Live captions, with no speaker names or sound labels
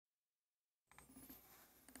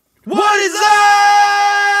What is up?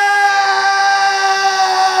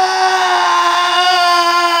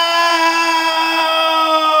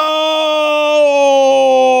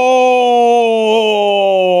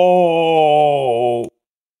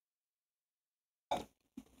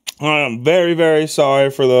 I'm very, very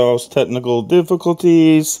sorry for those technical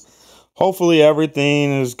difficulties. Hopefully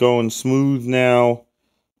everything is going smooth now,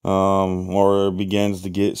 or begins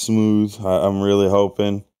to get smooth. I'm really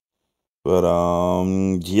hoping. But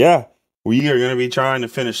yeah, we are gonna be trying to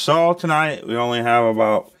finish Saw tonight. We only have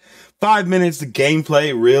about 5 minutes of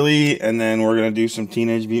gameplay, really, and then we're gonna do some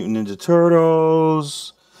Teenage Mutant Ninja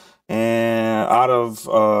Turtles. And out of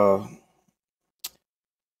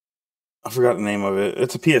I forgot the name of it.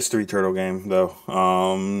 It's a PS3 turtle game, though.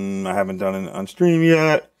 I haven't done it on stream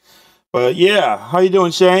yet. But yeah, how you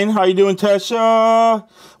doing, Shane? How you doing, Tesha?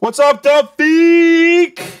 What's up,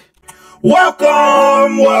 Duffy?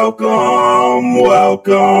 Welcome, welcome,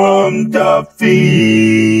 welcome, Duffy.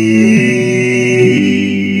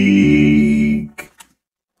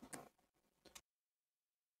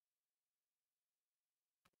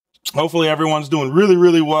 Hopefully everyone's doing really,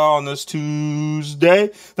 really well on this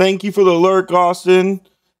Tuesday. Thank you for the alert, Austin.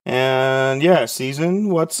 And yeah, Season,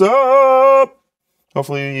 what's up?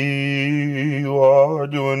 Hopefully you all are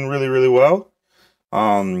doing really, really well.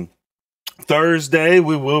 Thursday,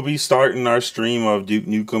 we will be starting our stream of Duke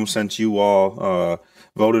Nukem, since you all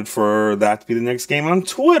voted for that to be the next game on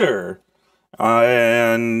Twitter.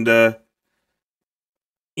 Yeah,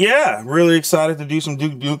 really excited to do some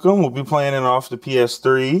Duke Nukem. We'll be playing it off the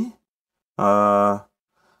PS3. Oh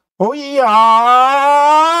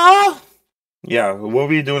yeah! Yeah, we'll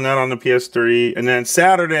be doing that on the PS3. And then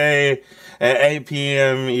Saturday at 8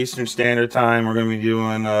 p.m. Eastern Standard Time, we're going to be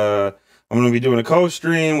doing I'm going to be doing a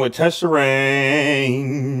co-stream with Tessa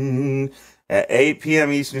Rain at 8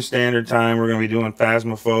 p.m. Eastern Standard Time. We're going to be doing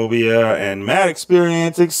Phasmophobia and Mad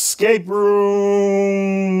Experience Escape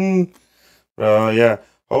Room. Yeah,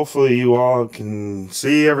 hopefully you all can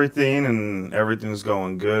see everything and everything's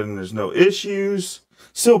going good and there's no issues.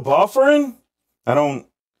 Still buffering? I don't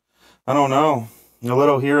know. A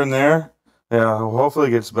little here and there. Yeah, hopefully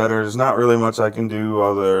it gets better. There's not really much I can do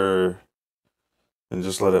other and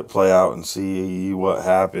just let it play out and see what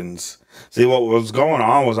happens. See, what was going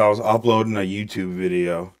on was I was uploading a YouTube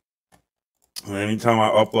video. And anytime I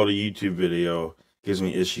upload a YouTube video, it gives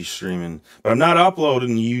me issues streaming. But I'm not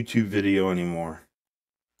uploading the YouTube video anymore.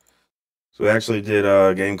 So we actually did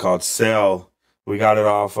a game called Cell. We got it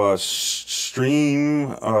off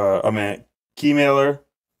stream. Keymailer.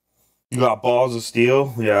 You Got Balls of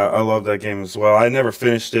Steel. Yeah, I love that game as well. I never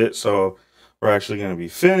finished it, so we're actually going to be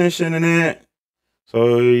finishing it.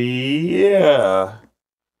 So yeah,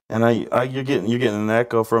 and you're getting an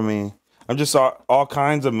echo from me. I'm just all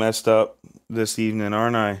kinds of messed up this evening,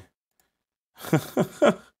 aren't I?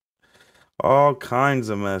 All kinds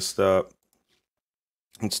of messed up.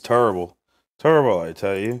 It's terrible, terrible, I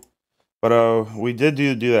tell you. But we did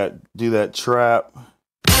do that trap.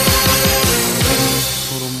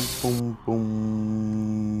 Boom,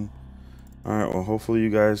 boom. All right. Well, hopefully you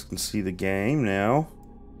guys can see the game now.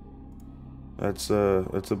 That's a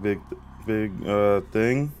big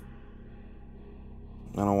thing.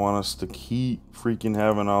 I don't want us to keep freaking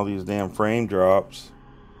having all these damn frame drops.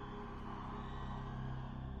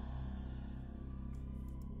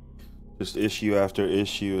 Just issue after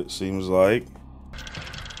issue, it seems like.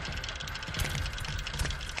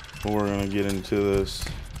 But we're gonna get into this.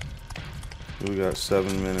 We got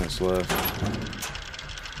 7 minutes left.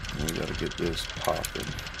 And we gotta get this popping.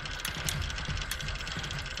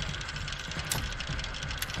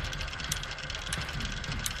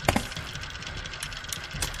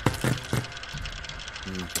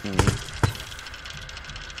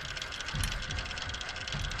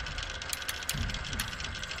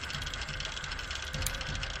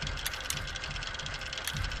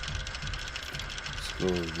 Let's go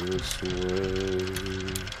this way.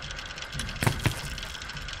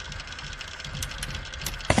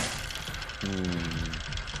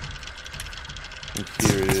 I'm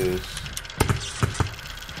curious.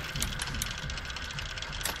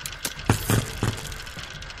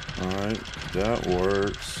 Alright, that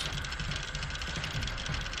works.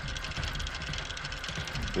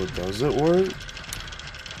 Well, does it work?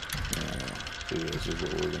 Yeah, see, this is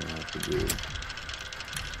what we're gonna have to do.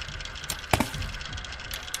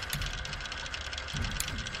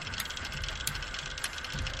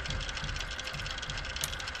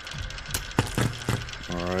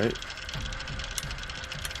 Alright.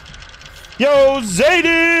 Yo,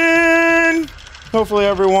 Zayden! Hopefully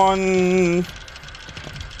everyone...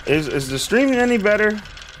 Is the streaming any better?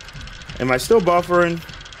 Am I still buffering?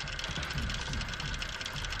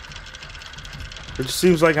 It just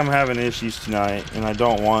seems like I'm having issues tonight, and I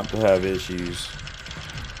don't want to have issues.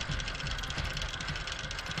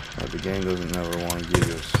 But the game doesn't never want to give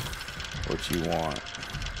us what you want.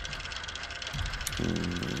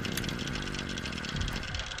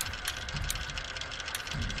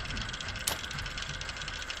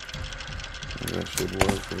 That should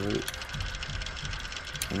work, right?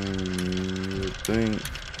 You would think.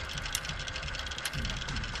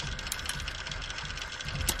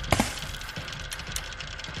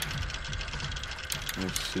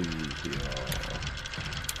 Let's see here.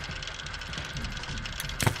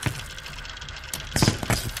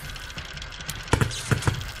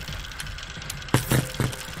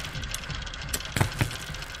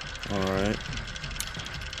 All right.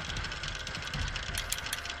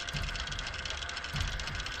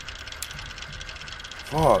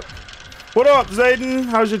 Fuck. What up, Zayden?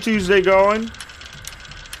 How's your Tuesday going?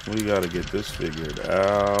 We gotta get this figured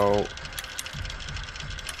out.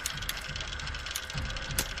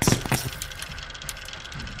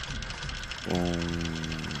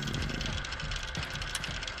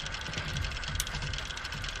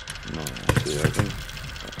 No, see,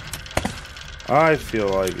 I feel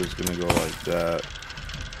like it's gonna go like that.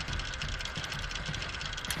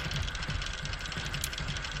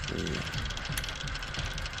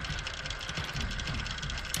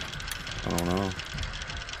 I don't know.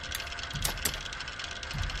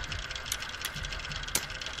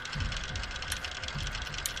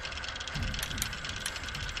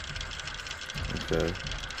 Okay.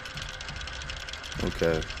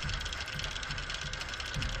 Okay.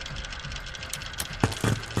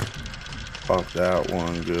 Pop that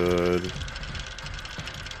one good.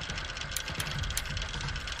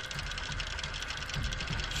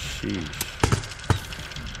 Sheesh.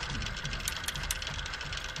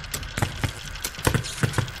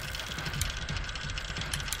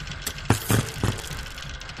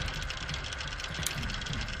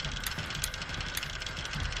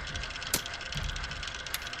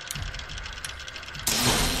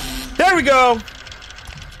 There we go.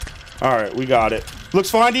 All right, we got it. Looks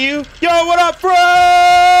fine to you? Yo, what up,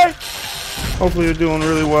 Frey? Hopefully you're doing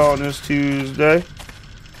really well on this Tuesday.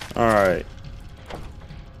 All right.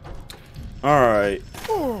 All right.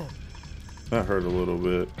 That hurt a little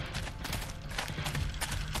bit.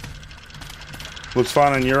 Looks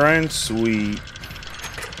fine on your end? Sweet.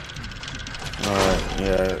 All right,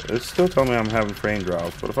 yeah. It's still telling me I'm having frame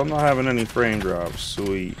drops, but if I'm not having any frame drops,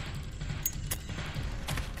 sweet.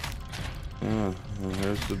 Well,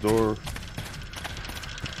 there's the door.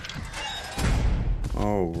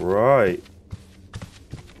 All right.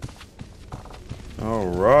 All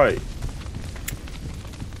right.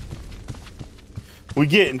 We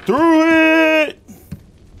getting through it.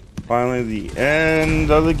 Finally, the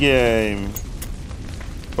end of the game.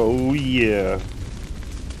 Oh yeah.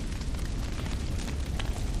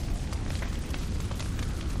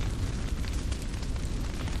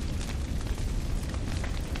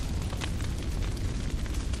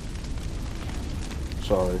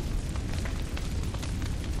 Sorry.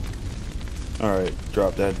 Alright,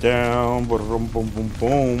 drop that down. Boom, boom, boom,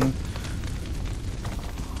 boom.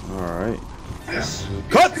 Alright.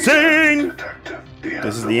 Cutscene!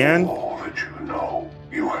 This is the end? All that you know,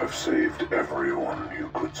 you have saved everyone you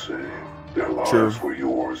could save. Their lives were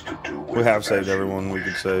yours to do with. We have saved everyone we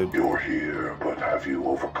could save. You're here, but have you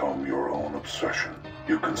overcome your own obsession?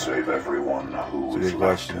 You can save everyone who is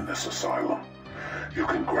left in this asylum. You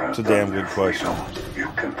can grant them damn their good question. freedom. You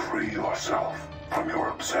can free yourself from your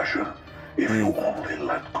obsession if you only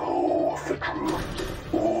let go of the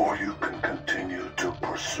truth. Or you can continue to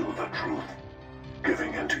pursue the truth,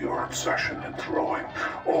 giving into your obsession and throwing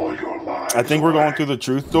all your lives I think we're away. going through the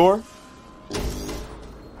truth door.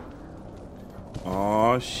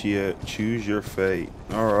 Oh shit. Choose your fate.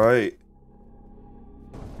 Alright.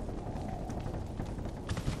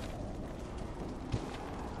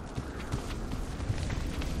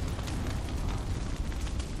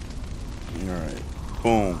 Alright.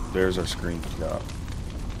 Boom. There's our screenshot.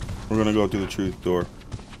 We're gonna go through the truth door.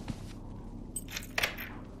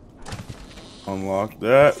 Unlock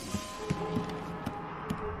that.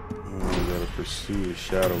 And we gotta pursue a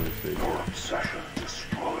shadowy figure. Your obsession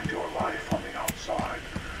destroyed your life on the outside,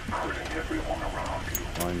 hurting everyone around you.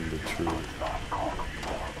 Find the truth. Could not conquer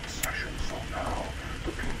your obsession, so now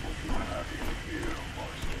the people you have in here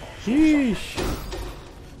must also Sheesh.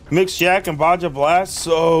 Mix Jack and Baja Blast,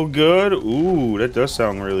 so good. Ooh, that does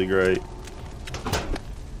sound really great.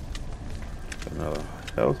 Another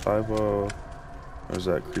health hypo. Where's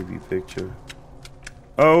that creepy picture?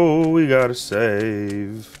 Oh, we gotta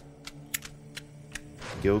save.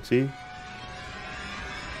 Guilty.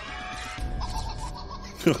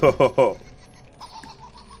 I'm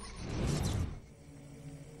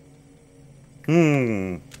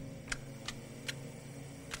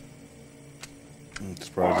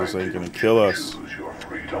surprised this ain't gonna kill us. Your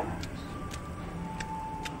freedom.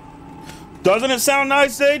 Doesn't it sound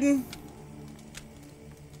nice, Aiden?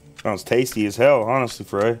 Sounds tasty as hell, honestly,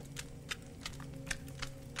 Frey.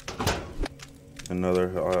 Another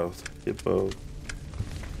hippo.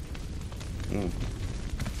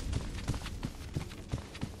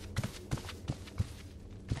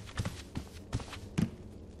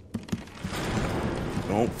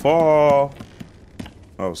 Don't fall.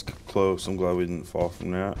 That was close. I'm glad we didn't fall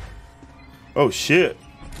from that. Oh, shit.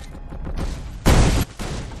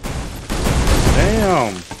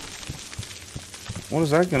 Damn. What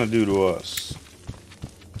is that gonna do to us?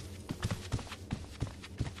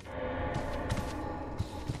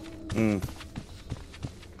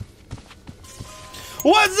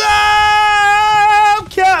 What's up,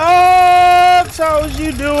 Caps? How's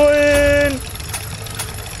you doing?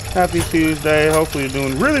 Happy Tuesday. Hopefully you're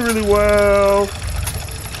doing really, really well.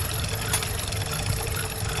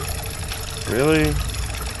 Really?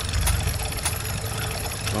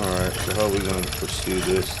 Alright, so how are we gonna pursue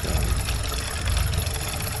this then?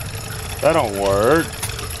 That don't work.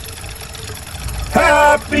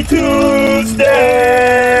 Happy Tuesday!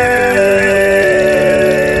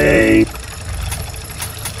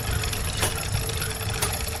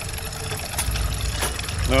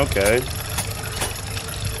 Okay.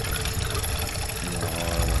 No,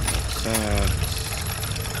 that makes sense.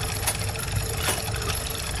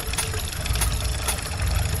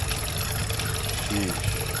 Sheesh.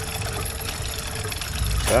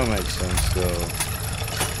 That makes sense though.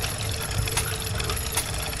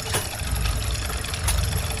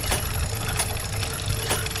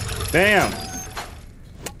 Bam!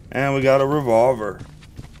 And we got a revolver.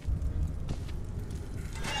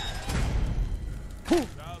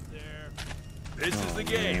 Out there. This is the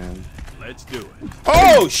game. Man. Let's do it.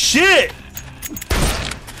 Oh shit!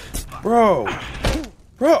 Bro.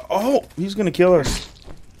 Oh, he's gonna kill us.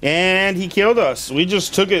 And he killed us. We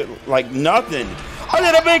just took it like nothing. I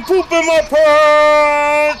got a big poop in my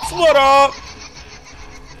pants! What up?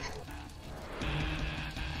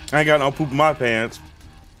 I ain't got no poop in my pants.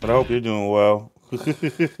 But I hope you're doing well.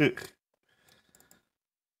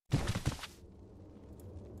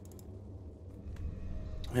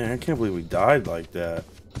 Man, I can't believe we died like that.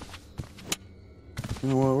 You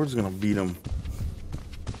know what? We're just gonna beat him.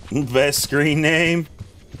 Best screen name?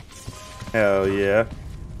 Hell yeah.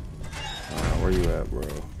 Where you at, bro?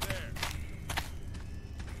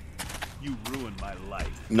 You ruined my life.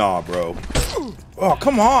 Nah, bro. Oh,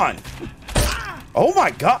 come on. Oh my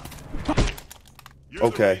god. You're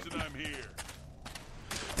okay. The reason I'm here.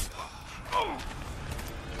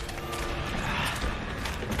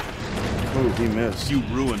 Ooh, he missed. You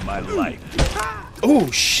ruined my life. Oh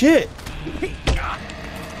shit.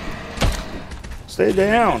 Stay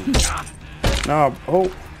down. Nah. Oh.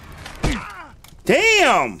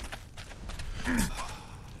 Damn.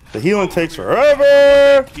 The healing takes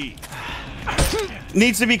forever.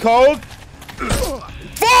 Needs to be cold.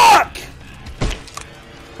 Fuck.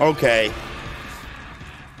 Okay.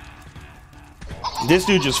 This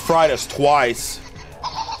dude just fried us twice.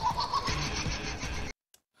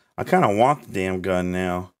 I kind of want the damn gun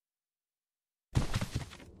now.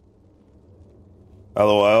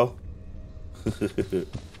 LOL.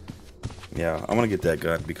 Yeah, I'm gonna get that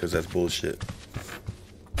gun because that's bullshit.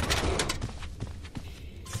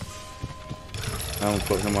 I'm gonna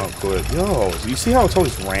put him out quick. Yo, you see how it's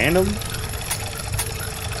always random?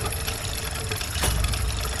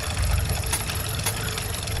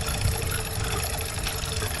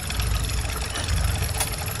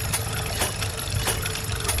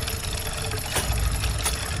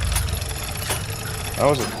 That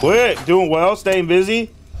was a quick. Doing well, staying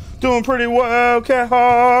busy. Doing pretty well, Cat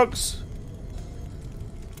Hogs.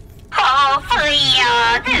 Hopefully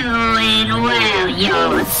you're doing well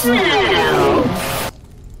yourself.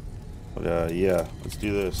 Yeah, let's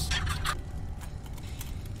do this.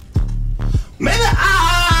 May the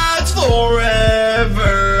odds forever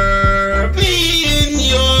be in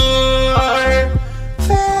your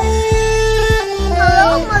favor.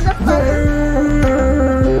 Hello, motherfucker.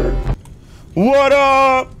 What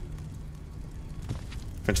up?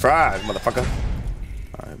 French fries, motherfucker.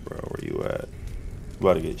 Alright, bro, where you at? You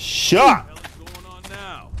about to get shot. What's going on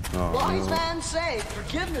now? Oh, Wise no. man say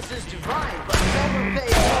forgiveness is divine, but never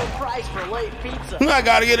pay full price for late pizza. I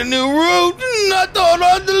gotta get a new route. I thought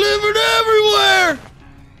I delivered everywhere.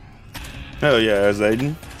 Hell yeah,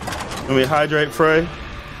 Aiden. Let me hydrate, Frey.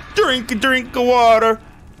 Drink a drink of water.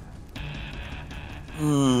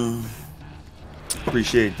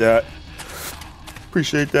 Appreciate that.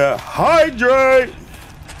 Appreciate that. Hydrate!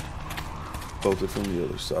 Bolted from the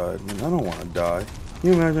other side. Man, I don't want to die. Can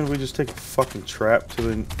you imagine if we just take a fucking trap to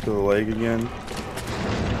the leg again?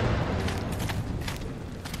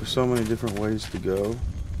 There's so many different ways to go.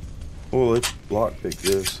 Oh, let's lockpick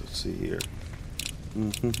this. Let's see here.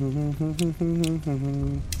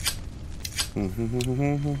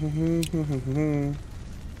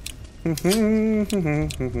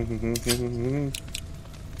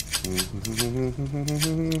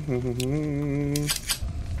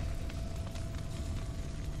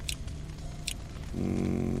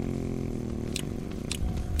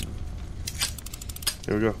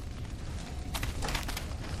 Here we go.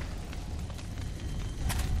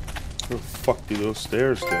 Where the fuck do those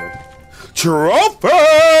stairs go?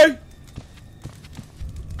 Trophy!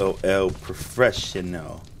 OL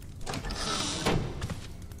professional.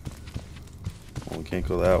 Well, we can't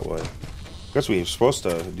go that way. Guess we were supposed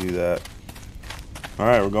to do that.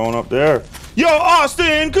 Alright, we're going up there. Yo,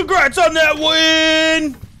 Austin! Congrats on that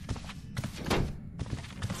win!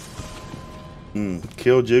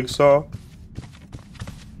 Kill Jigsaw.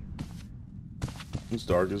 It's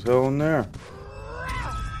dark as hell in there.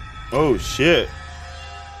 Oh shit.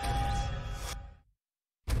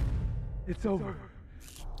 It's over.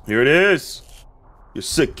 Here it is. Your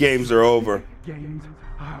sick games are over. Games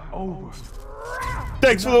are over.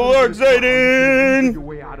 Thanks for the lurk, Zayden! Your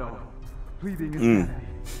way out of pleading insanity.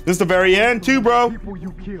 This is the very end too, bro. People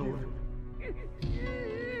you killed.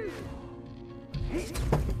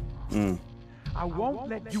 I won't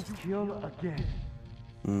let you kill again.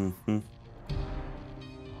 Hello,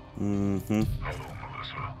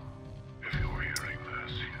 Melissa. If you're hearing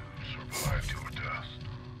this, you survived your test.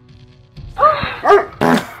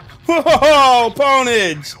 Whoa,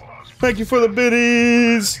 Ponage! Thank you for the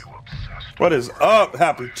biddies. What is up?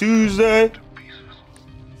 Happy Tuesday.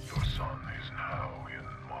 Your son is now in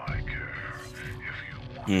my care. If you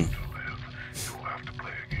want to live, you'll have to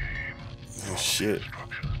play a game. Oh shit.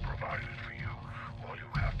 Instructions provided for you. All you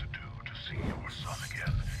have to do to see your son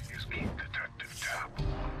again is keep Detective Tap on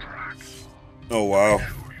track. Oh wow. Make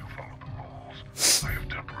sure you follow the rules. I have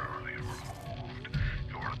temporarily removed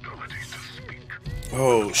your ability to speak.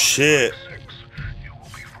 Oh shit. 6, you will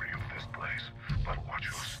be free of this place, but watch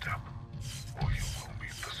your step, or you will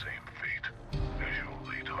meet the same fate as your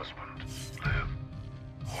late husband. Live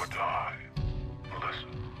or die. Melissa.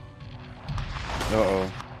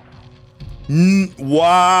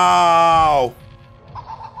 Wow.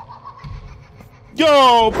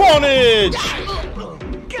 Yo, Ponage!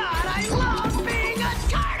 God, I love being a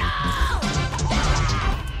turtle!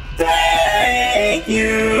 Thank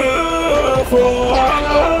you for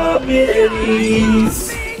all the biddies.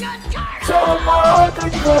 Being a turtle! So much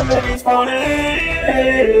thank you for the biddies, Ponage.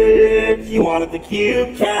 You wanted the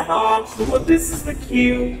cube, can't hop. So what? This is the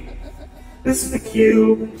cube. This is the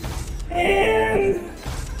cube. And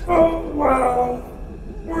oh wow,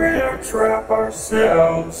 we're in our trap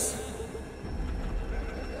ourselves.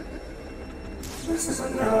 This is a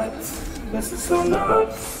nuts. This is so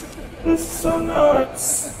nuts. This is so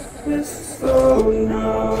nuts. This is so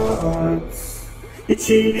nuts. You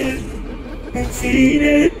cheated. You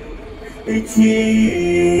cheated. You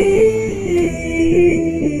cheated.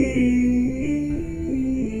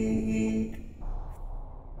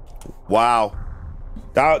 Wow.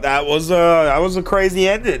 That was a crazy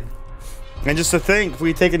ending. And just to think, if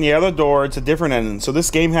we taken the other door, it's a different ending. So this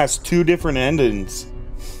game has 2 different endings.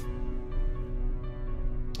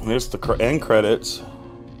 There's the end credits.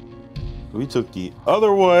 We took the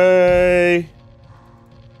other way.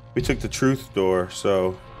 We took the truth door,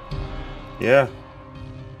 so yeah.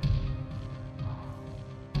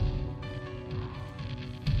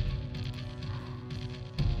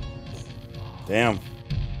 Damn.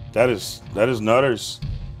 That is nutters.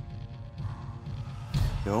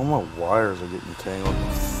 Yo, all my wires are getting tangled the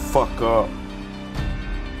fuck up.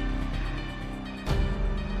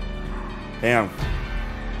 Damn.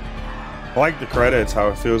 I like the credits, how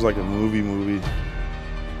it feels like a movie.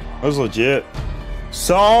 That was legit.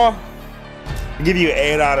 Saw, I give you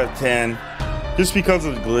 8 out of 10. Just because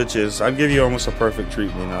of the glitches. I'd give you almost a perfect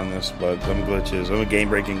treatment on this, but them glitches, them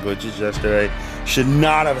game-breaking glitches yesterday should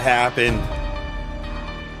not have happened.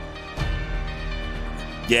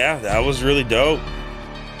 Yeah, that was really dope.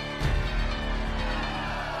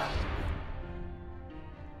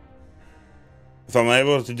 If I'm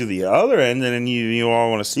able to do the other end, and then you all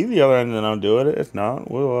want to see the other end, then I'll do it. If not,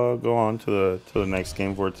 we'll go on to the next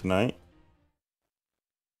game for tonight.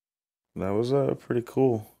 That was pretty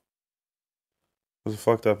cool. It was a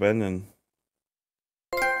fucked up ending.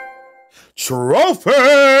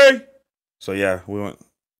 Trophy! So yeah, we went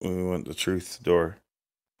the truth door.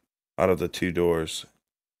 Out of the 2 doors.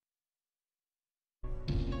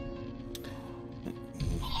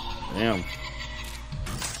 Damn.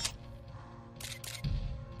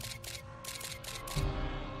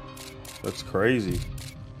 That's crazy.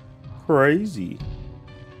 Crazy.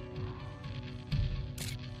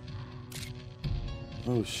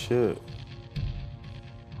 Oh shit.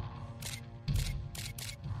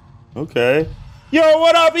 Okay. Yo,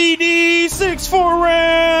 what up,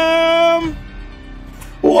 ED64RAM?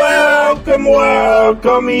 Welcome,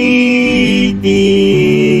 welcome, ED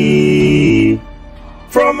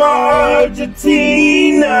from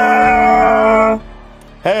Argentina.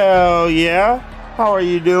 Hell yeah. How are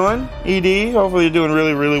you doing, ED? Hopefully you're doing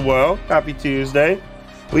really, really well. Happy Tuesday.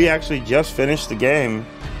 We actually just finished the game.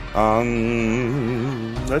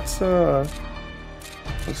 Let's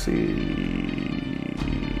see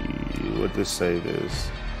what this save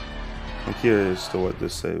is. I'm curious to what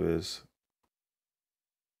this save is.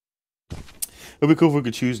 It'd be cool if we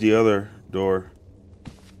could choose the other door.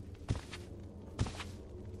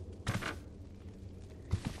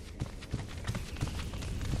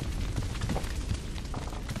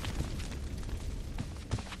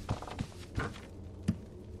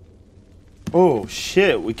 Oh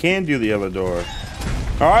shit, we can do the other door.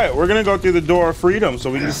 Alright, we're gonna go through the door of freedom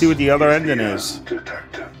so we can see what the other ending is.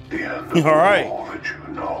 Detective, the end of Alright. all that you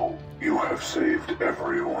know. You have saved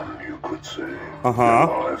everyone you could save. Uh-huh.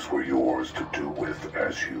 Their lives were yours to do with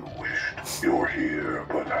as you wished. You're here,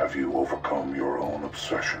 but have you overcome your own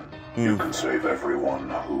obsession? You can save everyone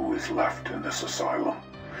who is left in this asylum.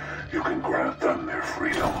 You can grant them their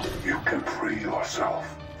freedom. You can free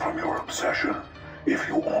yourself from your obsession if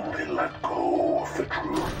you only let go of the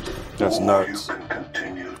truth. That's or nuts. you can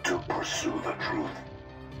continue to pursue the truth,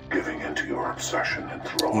 giving into your obsession and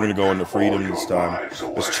throwing I'm gonna go into freedom all this your time. lives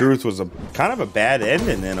away. This truth was a kind of a bad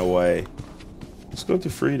ending in a way. Let's go to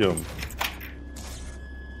freedom.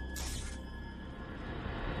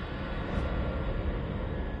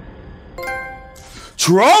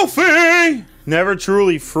 Trophy! Never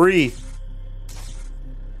truly free.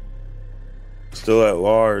 Still at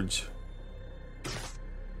large.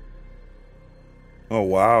 Oh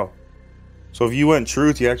wow. So if you went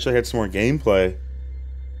truth, you actually had some more gameplay.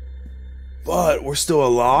 But we're still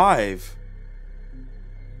alive.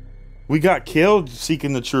 We got killed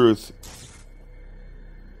seeking the truth.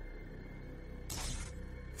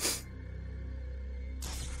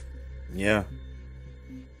 Yeah.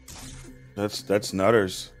 That's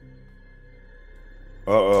nutters.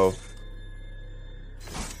 Uh-oh.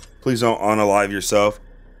 Please don't unalive yourself.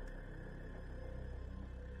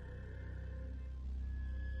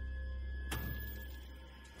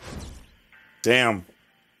 Damn.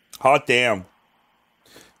 Hot damn.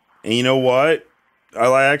 And you know what?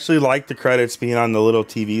 I actually like the credits being on the little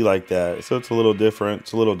TV like that. So it's a little different.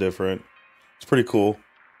 It's a little different. It's pretty cool.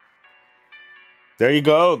 There you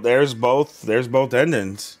go. There's both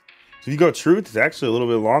endings. So if you go truth, it's actually a little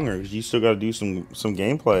bit longer because you still got to do some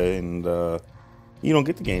gameplay, and you don't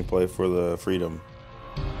get the gameplay for the freedom.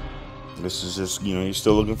 This is just, you know, you're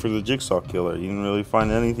still looking for the jigsaw killer. You didn't really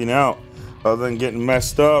find anything out other than getting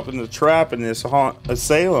messed up in the trap in this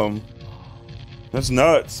asylum. That's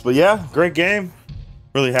nuts. But yeah, great game.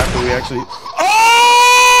 Really happy we actually.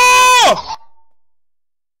 Oh!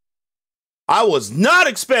 I was not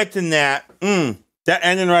expecting that. That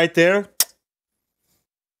ending right there.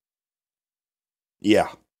 Yeah.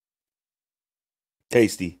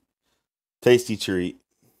 Tasty. Tasty treat.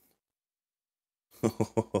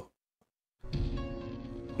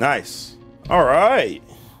 Nice. All right.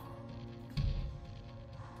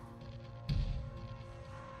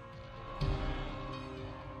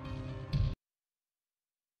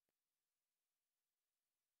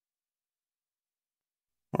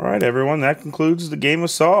 All right, everyone. That concludes the game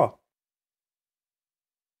of Saw.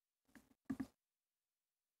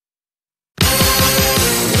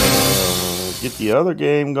 Get the other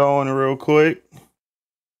game going real quick.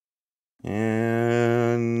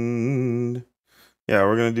 And yeah,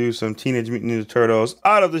 we're going to do some Teenage Mutant Ninja Turtles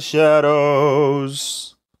Out of the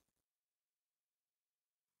Shadows.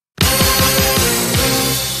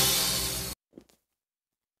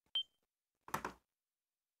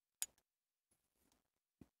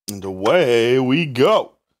 And away we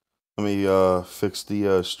go. Let me fix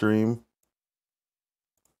the stream.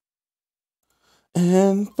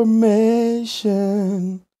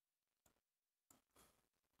 Information.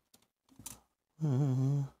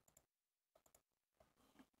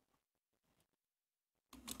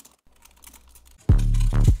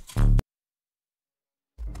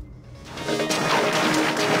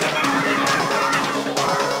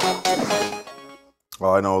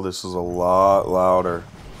 Oh, I know this is a lot louder.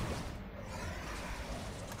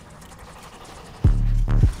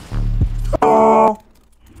 Oh.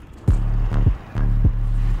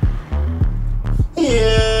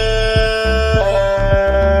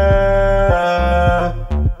 Yeah.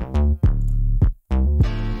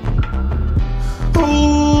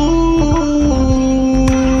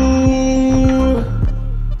 Ooh.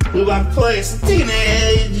 We about to play some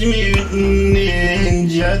Teenage Mutant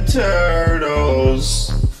Ninja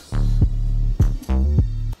Turtles.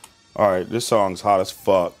 Alright, this song's hot as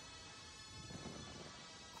fuck.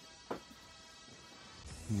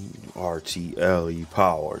 RTLE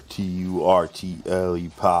power, TURTLE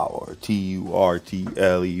power,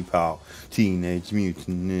 TURTLE power, Teenage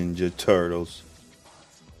Mutant Ninja Turtles.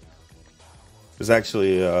 It's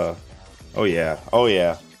actually, oh yeah, oh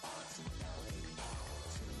yeah.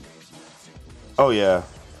 Oh yeah.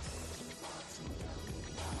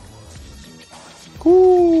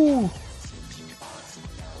 Woo!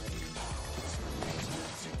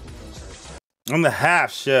 I'm the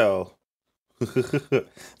half shell.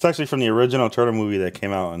 It's actually from the original Turtle movie that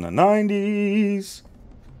came out in the 90s.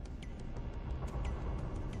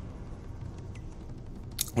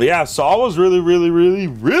 Yeah, Saw was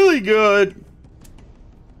really good.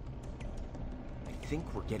 I think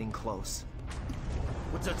we're getting close.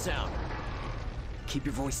 What's that sound? Keep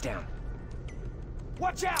your voice down.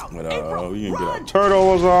 Watch out! But, April, we can get our run!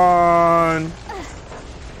 turtles on.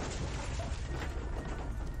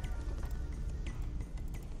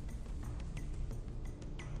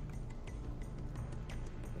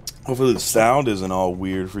 Hopefully the sound isn't all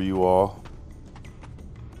weird for you all.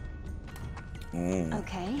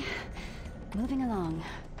 Okay, moving along.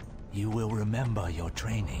 You will remember your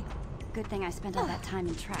training. Good thing I spent all that time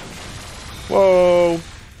in track. Whoa.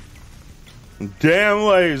 Damn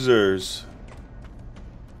lasers.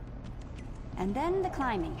 And then the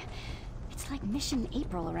climbing. It's like Mission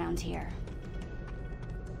April around here.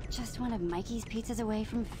 Just one of Mikey's pizzas away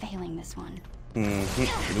from failing this one.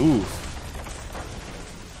 Oof.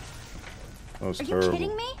 That was Are terrible. you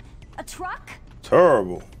kidding me? A truck?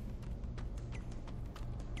 Terrible.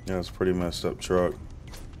 Yeah, it's a pretty messed up truck.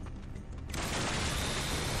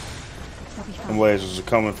 They'll be Them fine. lasers are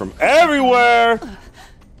coming from everywhere.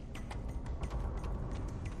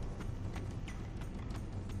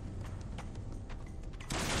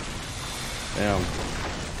 Damn.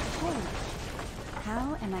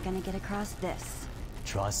 How am I gonna get across this?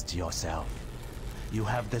 Trust yourself. You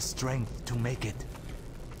have the strength to make it.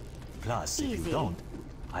 Plus, if Easy. you don't,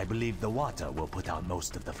 I believe the water will put out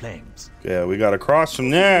most of the flames. Yeah, we got across from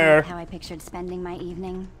there. How I pictured spending my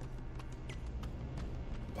evening.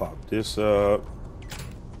 Pop this up.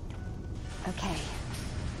 Okay.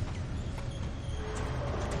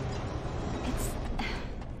 It's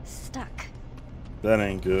stuck. That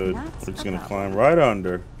ain't good. That's We're just a gonna problem. climb right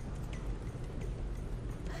under.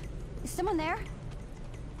 Is someone there?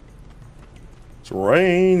 It's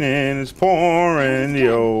raining, it's pouring, the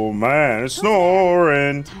old man is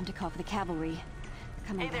snoring. Time to call for the cavalry.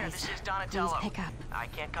 Come on, Hey there, guys. this is Please Donatello. pick up. I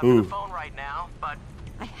can't come to Ooh. the phone right now, but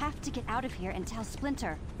I have to get out of here and tell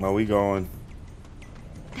Splinter. Where we going?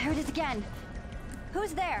 There it is again.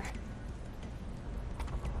 Who's there?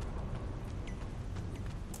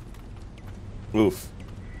 Oof.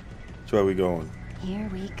 That's where we going. Here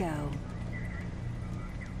we go.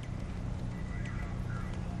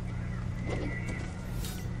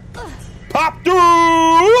 Pop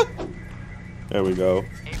through! There we go.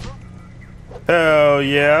 April? Hell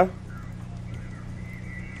yeah.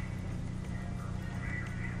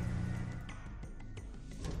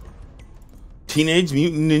 Teenage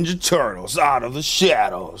Mutant Ninja Turtles out of the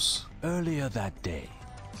shadows. Earlier that day,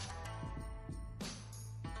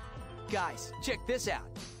 Guys, check this out.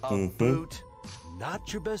 A Mhm. boot.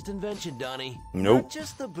 Not your best invention, Donnie. Nope. Not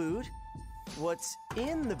just the boot. What's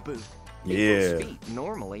in the boot? Yeah. April's feet,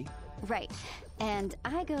 normally. Right. And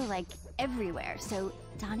I go like everywhere, so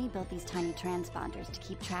Donnie built these tiny transponders to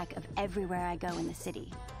keep track of everywhere I go in the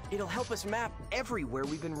city. It'll help us map everywhere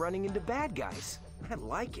we've been running into bad guys. I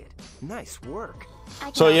like it. Nice work. I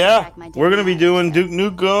can So also yeah, track my we're gonna be different doing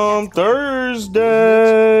items, Duke Nukem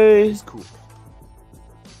Thursday. It's cool.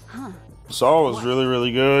 Huh. Saw was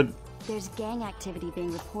really good. There's gang activity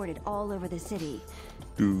being reported all over the city.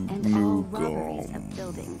 Duke And all robberies Nukem. of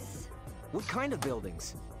buildings. What kind of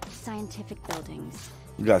buildings? Scientific buildings.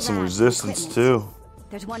 We got some Labs and resistance equipment. too.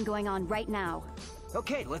 There's one going on right now.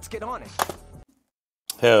 Okay, let's get on it.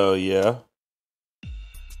 Hell yeah.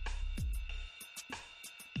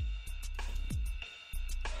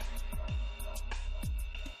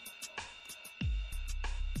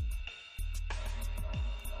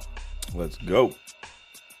 Let's go.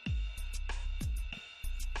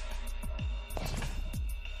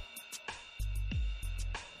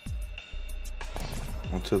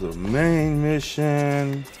 onto the main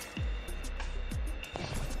mission.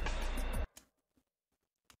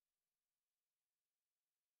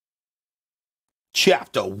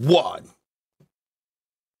 Chapter 1.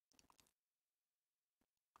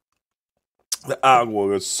 The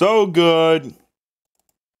agua is so good.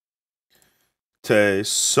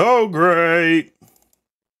 Tastes so great.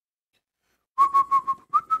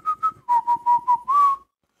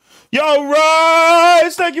 Yo,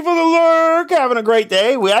 Rise! Thank you for the lurk. Having a great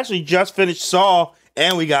day. We actually just finished Saw,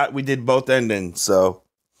 and we did both endings. So,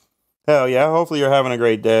 hell yeah. Hopefully you're having a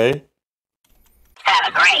great day. Have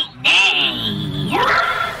a great day.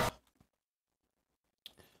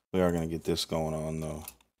 We are gonna get this going on though.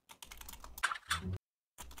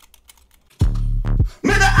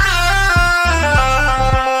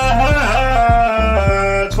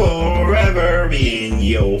 Forever in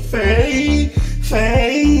your favor.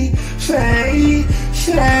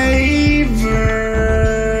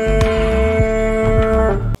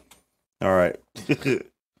 All right.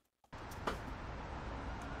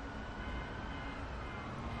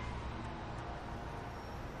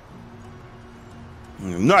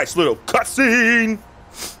 Nice little cutscene.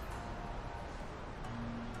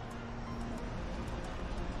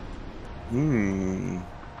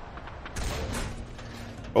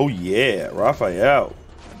 Oh yeah, Raphael.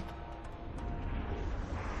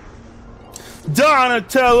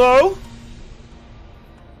 Donatello.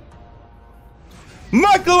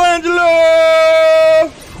 Michelangelo.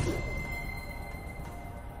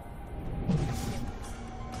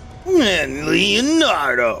 And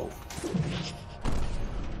Leonardo.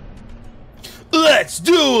 Let's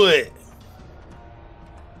do it.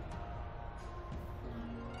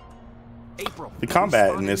 April, The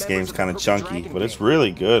combat in this game is kind of chunky, but it's really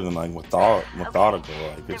good and like methodical.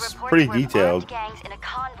 Like it's pretty detailed. Gangs in a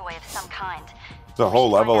convoy of some kind. It's a whole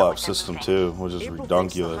level up system too, which is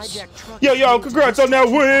redunculous. Yo, congrats on that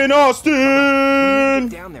win, Austin!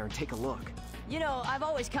 Get down there and take a look. You know, I've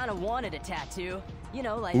always kind of wanted a tattoo. You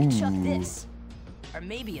know, like chuck this. Or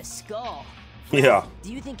maybe a skull. Yeah.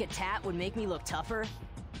 Do you think a tat would make me look tougher?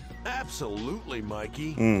 Absolutely,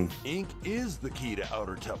 Mikey. Ink is the key to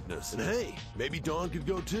outer toughness. And hey, maybe Dawn could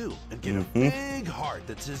go too and get a big heart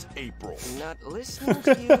that says April. Not listening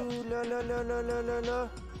to you. No.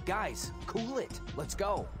 Guys, cool it. Let's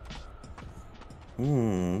go. La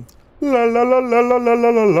la la la la la la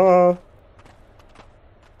la la.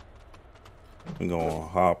 We're gonna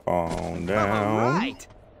hop on down. All right.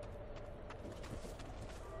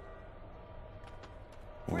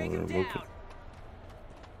 Break him down.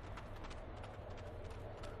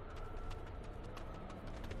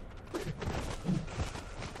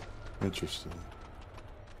 Interesting.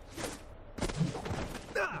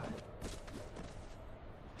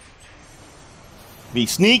 Be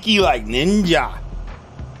sneaky like ninja.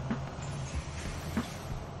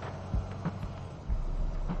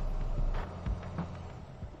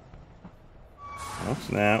 Oh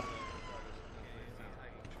snap.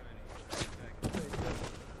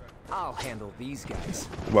 I'll handle these guys.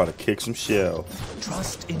 About to kick some shell.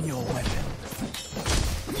 Trust in your weapon.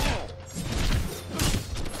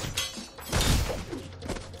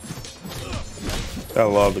 I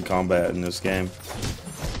love the combat in this game.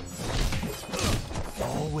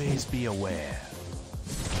 Always be aware.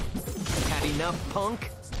 Had enough, punk?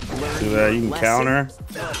 See that? You can counter.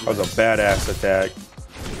 That was a badass attack.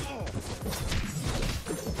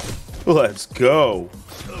 Let's go.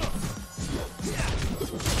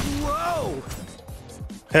 Whoa!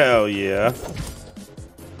 Hell yeah.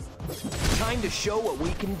 Time to show what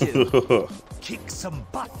we can do. Kick some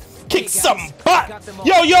butt. Kick some butt!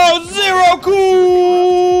 Yo, Zero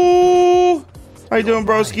Cool! How you doing,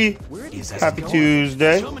 broski? Happy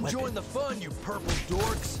Tuesday. Come and join the fun, you purple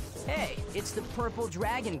dorks. Hey, it's the Purple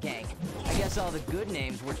Dragon Gang. I guess all the good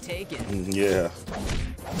names were taken. Yeah.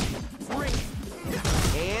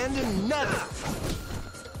 And another.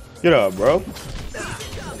 Get up, bro.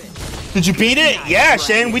 Did you beat it? Yeah,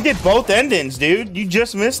 Shane, we did both endings, dude. You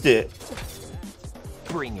just missed it.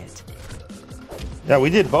 Bring it. Yeah,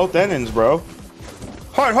 we did both endings, bro.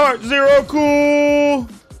 Heart, Zero Cool!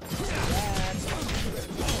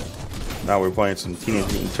 Now we're playing some Teenage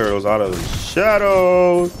Mutant Turtles Out of the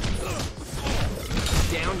Shadows.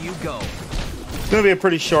 Down you go. It's gonna be a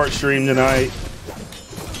pretty short stream tonight.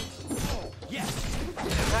 Yes.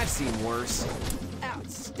 I've seen worse.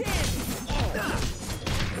 Outstanding.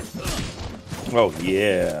 Oh,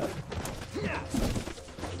 yeah.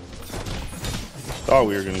 Thought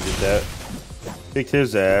we were gonna get that. Kicked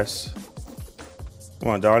his ass. Come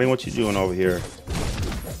on, Donnie, what you doing over here?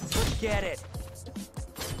 Get it.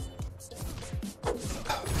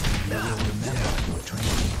 You will remember your dream.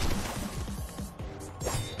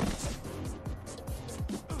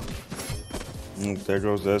 There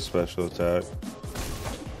goes that special attack.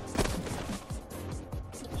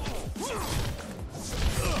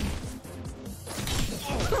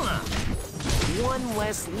 One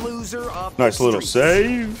less loser off. Nice little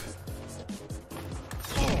save.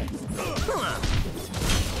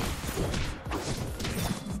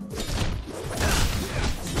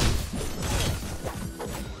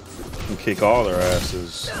 And kick all their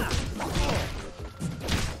asses.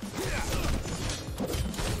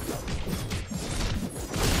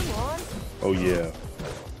 Oh yeah.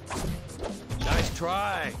 Nice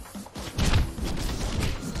try.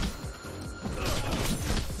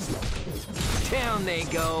 Down they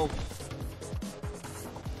go.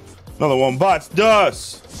 Another one bites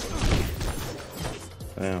dust.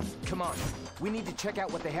 Damn. Come on. We need to check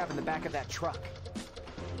out what they have in the back of that truck.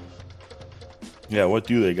 Yeah, what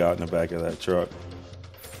do they got in the back of that truck?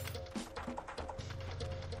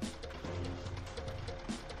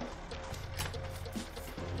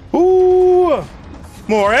 Ooh!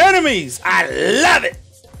 More enemies! I love it!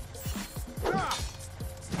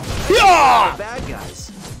 Yeah! Bad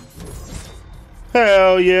guys.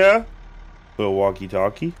 Hell yeah! Little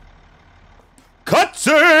walkie-talkie.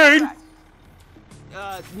 Cutscene!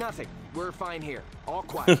 Nothing. We're fine here. All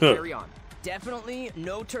quiet. Carry on. Definitely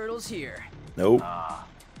no turtles here. Nope.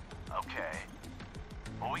 Okay.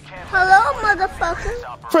 Well, we can't. Hello,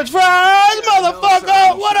 motherfucker. French fries,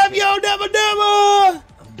 motherfucker! What up, yo, never?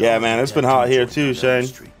 Yeah, man, it's been hot here too, Shane.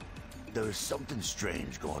 There's something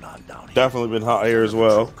strange going on down here. Definitely been hot here as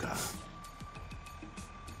well.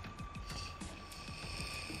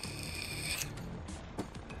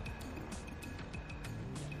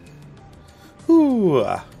 Ooh.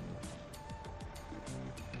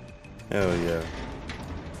 Hell yeah.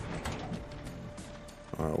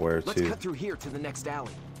 Alright, where Let's to? cut through here to the next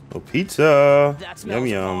alley. Oh, pizza! That Yum smells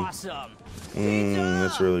yum. awesome.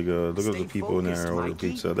 That's really good. Look at the Stay people in focused, there ordering Mikey.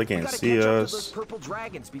 pizza. They We can't gotta see catch up to us. those purple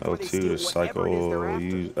dragons before they L2 steal to whatever it is they're cycle. after.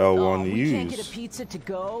 Use Oh, L1 to we can't get a use. pizza to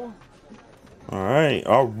go. Alright,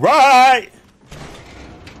 alright!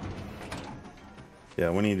 Yeah,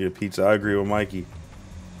 we need a pizza. I agree with Mikey.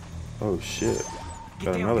 Oh shit. Get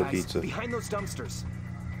Got down, another guys. pizza. Behind those dumpsters.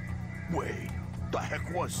 Wait, the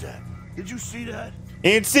heck was that? Did you see that?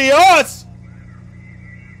 Ain't see us!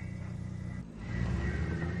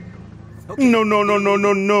 Okay. No, no, no, no,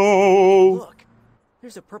 no, no! Look,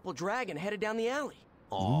 there's a purple dragon headed down the alley.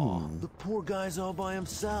 Aw, the poor guy's all by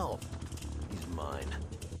himself. He's mine.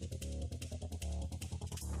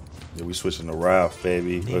 Yeah, we switching to Ralph,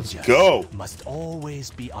 baby. Let's Ninjas go! Must always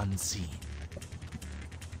be unseen.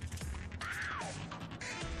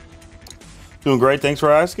 Doing great, thanks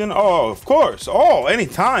for asking. Oh, of course. Oh,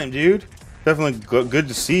 anytime, dude. Definitely good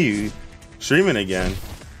to see you streaming again.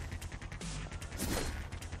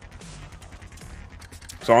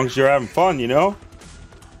 As long as you're having fun, you know?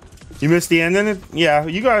 You missed the ending? Yeah,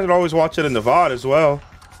 you guys would always watch it in the VOD as well.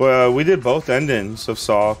 Well, we did both endings of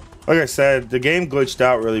Saw. Like I said, the game glitched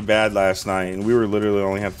out really bad last night, and we were literally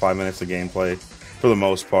only had 5 minutes of gameplay for the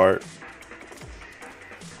most part.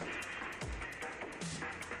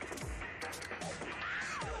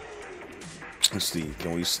 Let's see,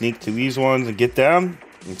 can we sneak to these ones and get them?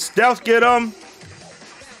 And stealth get them?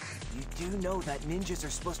 You do know that ninjas are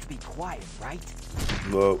supposed to be quiet, right?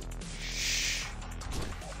 Whoa.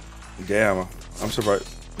 Damn, I'm surprised.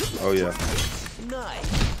 Oh yeah.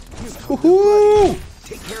 Nice. Woohoo!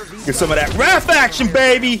 Take care of these Get some of that guys. Raph action,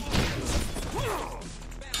 baby!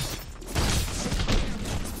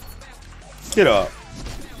 Get up.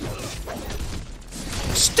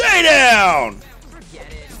 Stay down!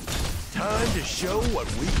 Time to show what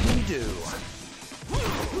we can do.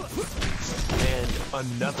 And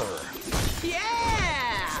another.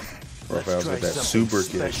 Yeah! Or if I was Try like that something super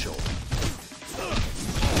kid. special.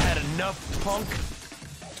 Had enough, punk?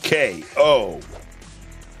 K.O.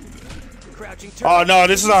 Crouching Oh no,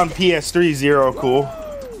 this is on PS3, Zero. Cool.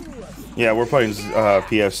 Yeah, we're playing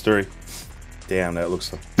PS3. Damn, that looks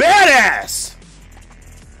so badass!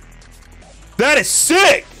 That is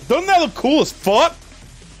sick! Doesn't that look cool as fuck?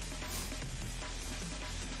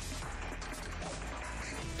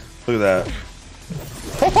 Look at that.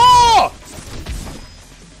 Ho-ho!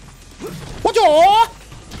 What-ya?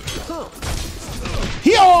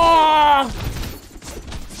 Here!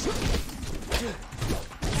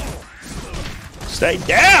 Stay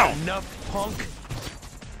down! Enough, punk?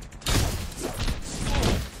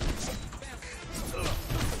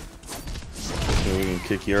 Yeah, we can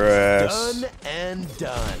kick your ass. Done and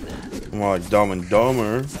done. More like Dumb and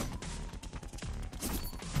Dumber.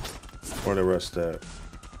 Where the rest at?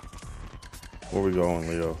 Where we going,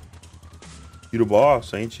 Leo? You the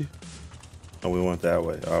boss, ain't you? Oh, we went that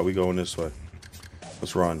way. Alright, we going this way.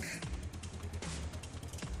 Let's run.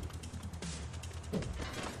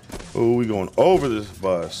 Oh, we going over this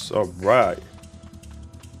bus. All right.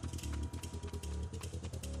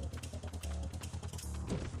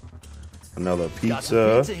 Another pizza. Got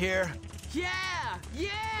some pizza here. Yeah!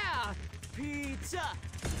 Yeah! Pizza!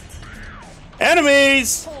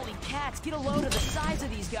 Enemies! Holy cats, get a load of the size of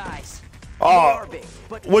these guys. Oh,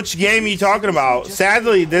 which game are you talking about?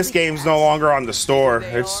 Sadly, this game's no longer on the store.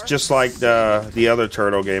 It's just like the other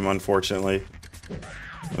Turtle game, unfortunately.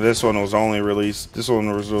 This one was only released. This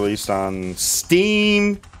one was released on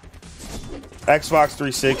Steam, Xbox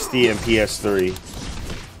 360, and PS3.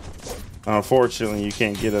 Unfortunately, you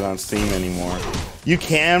can't get it on Steam anymore. You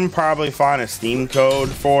can probably find a Steam code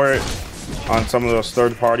for it on some of those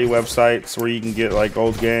third-party websites where you can get like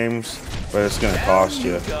old games, but it's gonna cost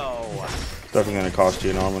you. Definitely gonna cost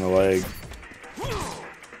you an arm and a leg.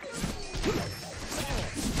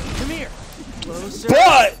 Come here. Closer.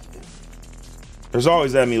 But there's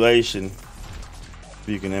always emulation.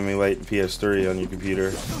 You can emulate the PS3 on your computer.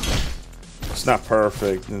 It's not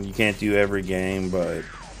perfect, and you can't do every game, but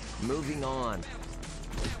moving on.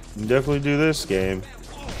 You can definitely do this game.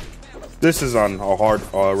 This is on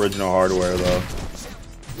original hardware, though.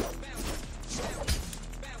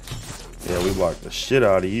 Yeah, we blocked the shit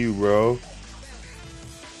out of you, bro.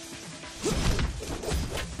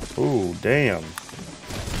 Ooh, damn.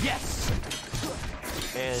 Yes.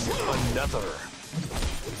 And another.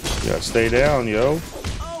 You gotta stay down, yo.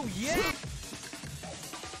 Oh yeah.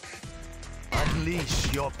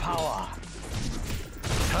 Unleash your power.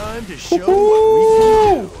 Time to show what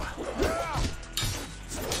we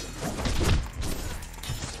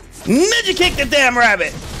can do. Ninja kick the damn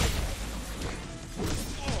rabbit.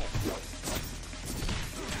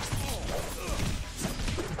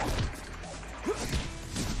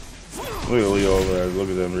 Look at Leo over there. Look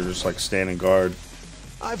at them. They're just like standing guard.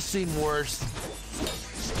 I've seen worse.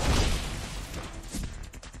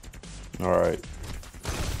 All right.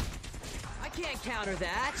 I can't counter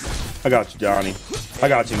that. I got you, Johnny. I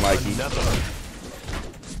got you, Mikey.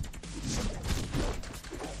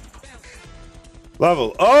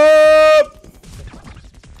 Level up.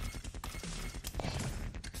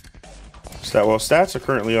 Stats are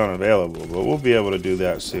currently unavailable, but we'll be able to do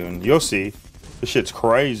that soon. You'll see. This shit's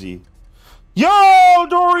crazy. Yo,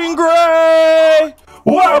 Dorian Gray!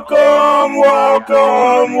 Welcome,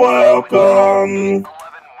 welcome, welcome.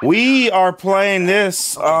 We are playing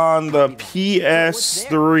this on the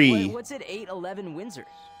PS3. What's it? 811 Windsor.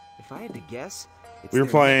 If I had to guess, We're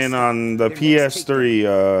playing on the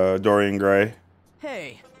PS3, Dorian Gray.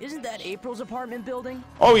 Hey, isn't that April's apartment building?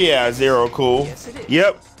 Oh yeah, Zero Cool. Yes, it is.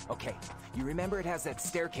 Yep. Okay, you remember it has that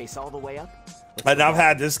staircase all the way up? And I've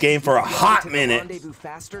had this game for a hot minute. Rendezvous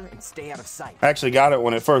faster and stay out of sight. I actually got it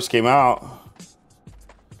when it first came out.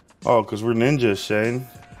 Oh, because we're ninjas, Shane.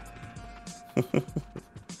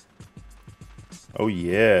 Oh,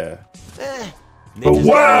 yeah.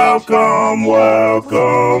 Welcome,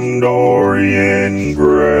 welcome, Dorian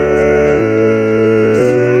Gray.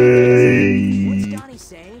 What's Donnie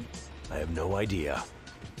saying? I have no idea.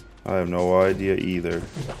 I have no idea either.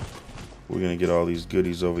 We're going to get all these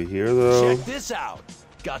goodies over here, though. Check this out.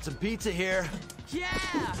 Got some pizza here. Yeah!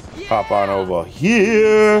 Hop on over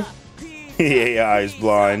here. AI is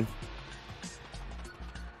blind.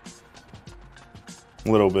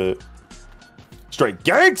 A little bit. Straight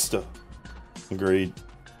gangster. Agreed.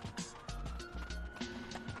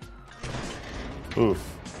 Oof.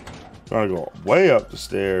 Trying to go way up the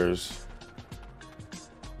stairs.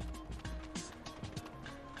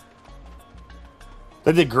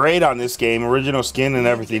 They did great on this game, original skin and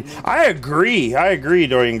everything. I agree,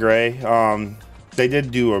 Dorian Gray. They did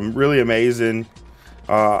do really amazing.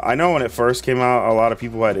 I know when it first came out, a lot of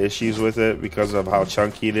people had issues with it because of how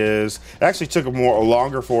chunky it is. It actually took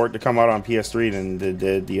longer for it to come out on PS3 than it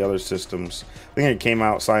did the other systems. I think it came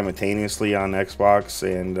out simultaneously on Xbox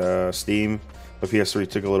and Steam. The PS3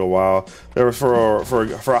 took a little while. There was for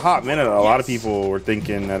a hot minute, a lot of people were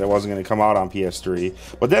thinking that it wasn't going to come out on PS3,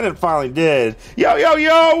 but then it finally did. Yo, yo,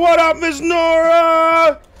 yo! What up, Miss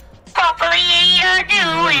Nora? Hopefully you're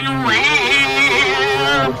doing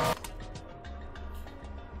well.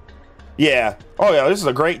 Yeah. Oh yeah, this is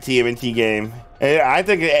a great TMNT game. I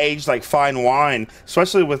think it aged like fine wine,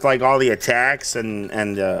 especially with like all the attacks and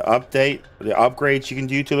the upgrades you can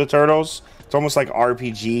do to the turtles. It's almost like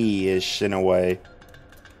RPG-ish in a way.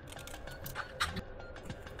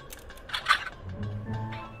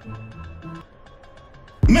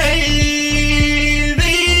 May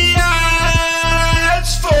the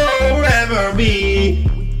odds forever be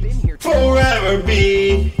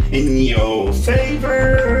in your favor.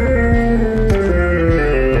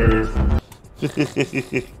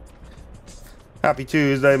 Happy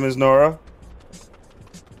Tuesday, Ms. Nora.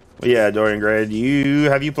 Well, yeah, Dorian Gray,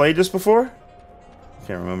 have you played this before?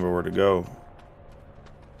 Can't remember where to go.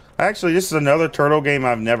 Actually, this is another turtle game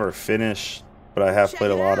I've never finished, but I have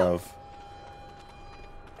played a lot of.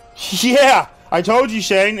 Yeah, I told you,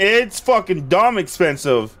 Shane. It's fucking dumb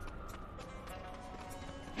expensive.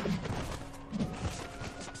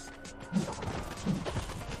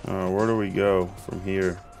 Where do we go from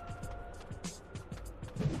here?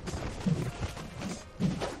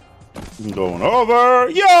 I'm going over.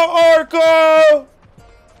 Yo, Orko!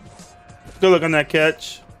 Good look on that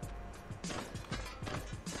catch.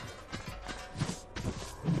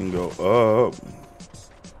 And go up.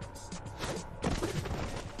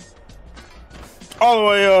 All the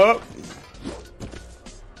way up.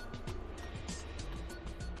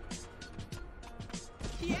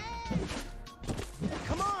 Yeah.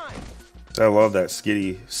 Come on. I love that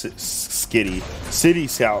city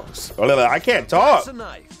sounds. I can't talk.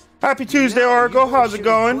 Happy Tuesday, Oracle. How's it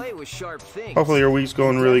going? Hopefully your week's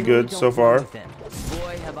going really good so far.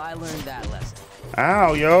 Boy, have I learned that lesson.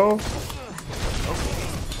 Ow, yo. Okay,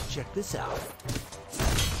 check this out.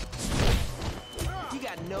 You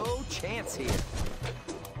got no chance here.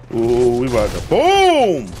 Ooh, we about to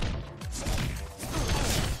boom.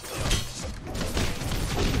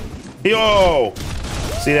 Yo,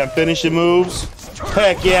 see that finishing moves?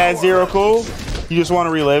 Heck yeah, Zero Cool. You just want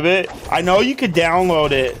to relive it? I know you could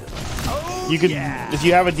download it. You could, if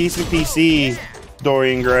you have a decent PC,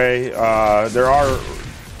 Dorian Gray. There are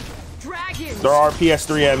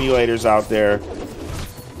PS3 emulators out there,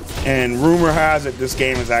 and rumor has it this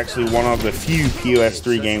game is actually one of the few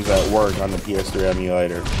PS3 games that work on the PS3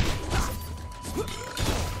 emulator.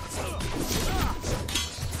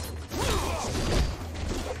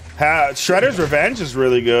 Shredder's Revenge is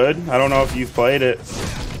really good. I don't know if you've played it.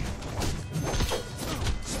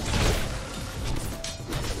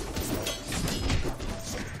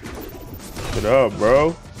 What up,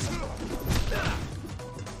 bro?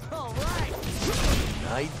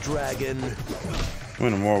 Night Dragon. How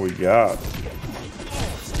many more we got?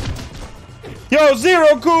 Yo,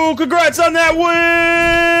 Zero Cool, congrats on that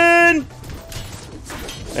win!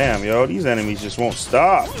 Damn, yo, these enemies just won't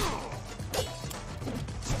stop.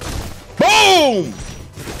 Boom!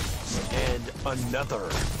 And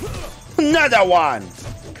another. Another one.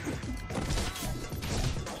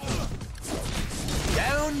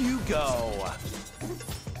 Down you go.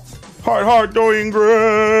 Hard, Dorian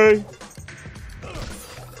Gray.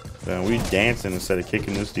 Man, we dancing instead of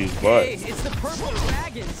kicking this dude's butt. Hey, it's the purple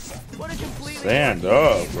dragons. What a completely Stand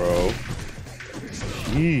up, bro.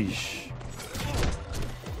 Yeesh.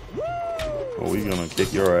 Oh, we gonna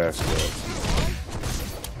kick your ass up.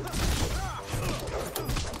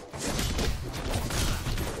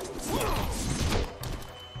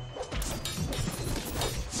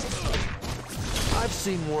 I've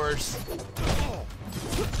seen worse.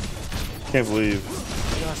 Can't believe.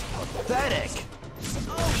 Just pathetic.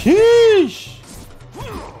 Sheesh.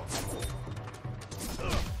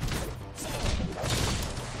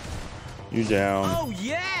 You down. Oh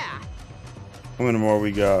yeah. How many more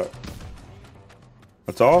we got?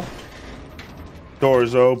 That's all?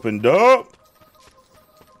 Doors opened up.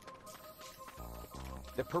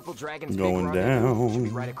 The purple dragon's Going big rendezvous should be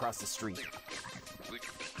down. right across the street.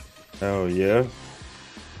 Oh yeah.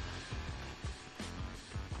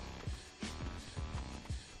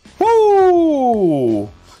 Woo!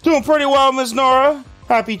 Doing pretty well, Miss Nora.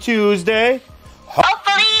 Happy Tuesday.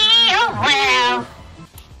 Hopefully you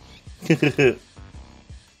will.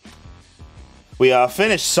 We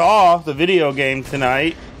finished Saw, the video game,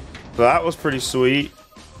 tonight. So that was pretty sweet.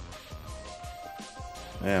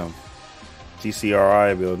 Damn.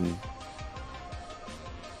 TCRI building.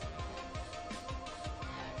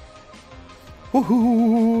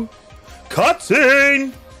 Woohoo!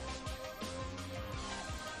 Cutscene!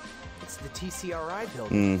 It's the TCRI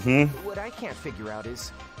building. Mm-hmm. What I can't figure out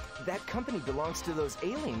is that company belongs to those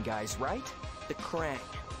alien guys, right? The Krang.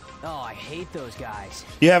 Oh, I hate those guys.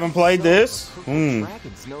 You haven't played this?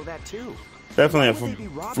 Dragons know that too. Definitely a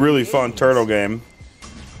really fun turtle game.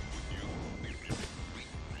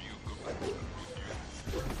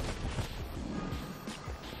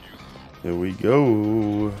 Here we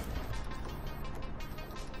go.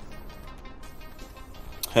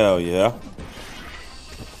 Hell yeah.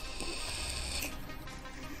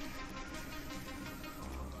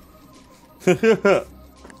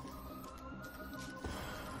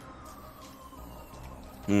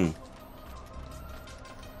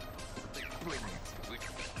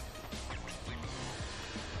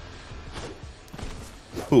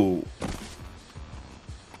 Ooh.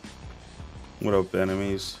 What up,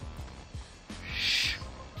 enemies?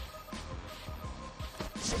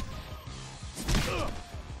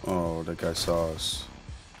 Oh, that guy saw us.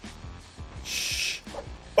 Shh.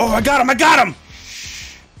 Oh, I got him! I got him!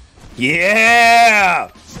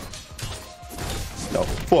 Yeah! The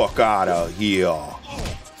fuck out of here.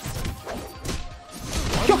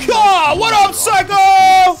 What up,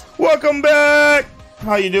 Psycho? Welcome back.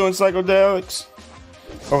 How you doing, Psychodelics?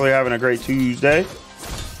 Hopefully you're having a great Tuesday.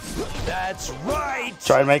 That's right.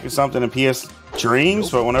 Tried making something in PS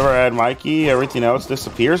Dreams, but whenever I add Mikey, everything else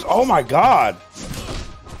disappears. Oh my god.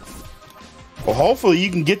 Well, hopefully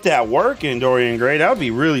you can get that working, Dorian Gray. That would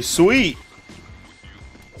be really sweet.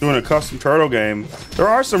 Doing a custom turtle game. There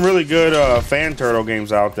are some really good fan turtle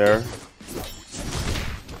games out there.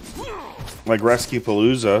 Like Rescue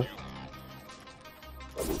Palooza.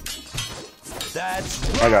 That's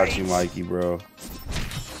right. I got you, Mikey, bro.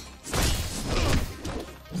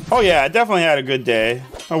 Oh yeah, I definitely had a good day.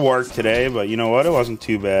 I worked today, but you know what? It wasn't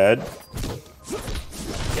too bad.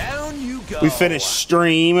 Down you go. We finished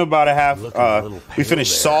stream about a half. We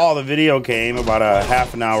finished Saw the video game about a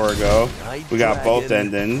half an hour ago. We got both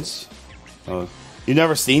endings. You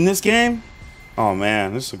never seen this game? Oh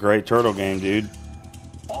man, this is a great turtle game, dude.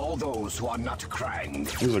 All those who are not crying.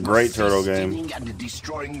 This is a great turtle game. And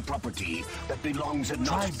destroying property that belongs Try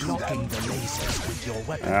not to blocking them. the lasers with your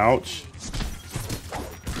weapon. Ouch.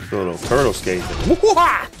 Little turtle skating.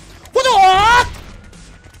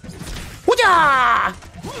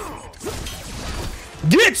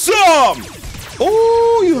 Get some!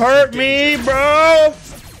 Ooh, you hurt me, bro.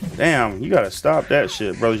 Damn, you gotta stop that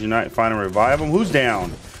shit. Brothers Unite, find and revive them. Who's down?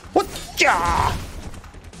 What?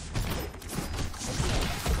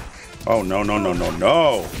 Oh, no, no, no, no,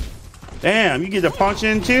 no. Damn, you get to punch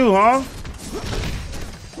in too, huh?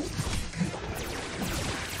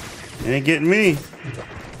 Ain't getting me.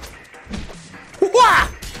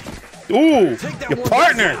 Ooh, your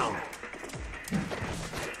partner.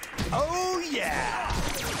 Oh yeah.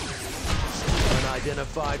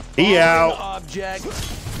 Unidentified He out. object.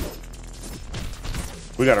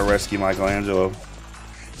 We gotta rescue Michelangelo.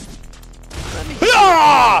 Let me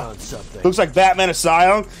Ah! on something. Looks like Batman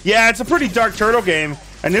Asylum. Yeah, it's a pretty dark turtle game.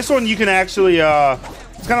 And this one you can actually,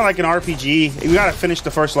 it's kind of like an RPG. You gotta finish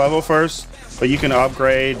the first level first. But you can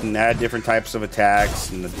upgrade and add different types of attacks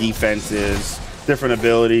and the defenses, different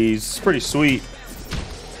abilities. It's pretty sweet.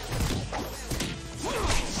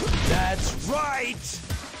 That's right.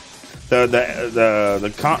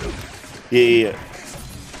 The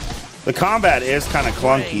combat is kind of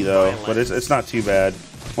clunky though, but it's not too bad.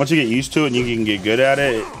 Once you get used to it and you can get good at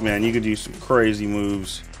it, man, you can do some crazy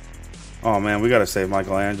moves. Oh man, we gotta save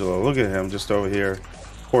Michelangelo. Look at him just over here.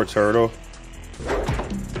 Poor turtle.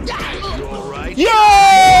 Yo,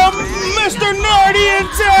 Mr. Nerdy and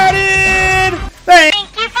Tatted! Thank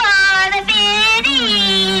you for the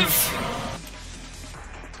biddies.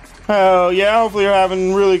 Hell yeah, hopefully you're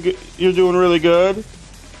having really good. You're doing really good.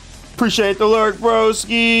 Appreciate the lurk,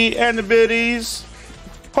 broski, and the biddies.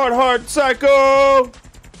 Heart, psycho.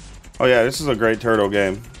 Oh yeah, this is a great turtle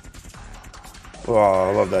game. Oh,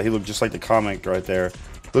 I love that. He looked just like the comic right there.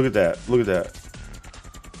 Look at that. Look at that.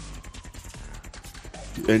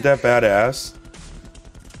 Ain't that badass?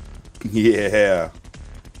 Yeah.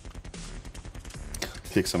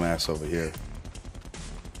 Kick some ass over here.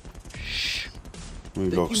 Shh. We can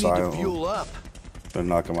go silent. Fuel up. Gonna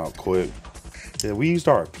knock him out quick. Yeah, we used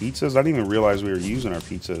our pizzas. I didn't even realize we were using our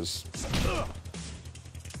pizzas.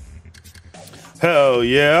 Hell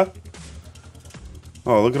yeah.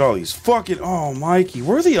 Oh, look at all these fucking... Oh, Mikey,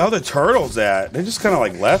 where are the other turtles at? They just kind of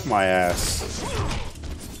like left my ass.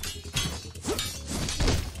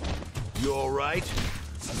 You alright?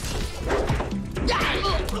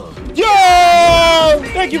 Yo!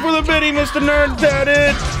 Thank you for the biddy, Mr. Nerd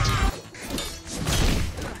Tatted.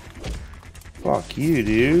 Fuck you,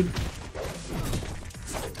 dude.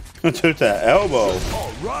 I took that elbow.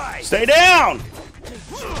 Alright. Stay down!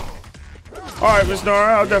 Alright, Miss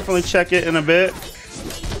Nora, I'll definitely check it in a bit.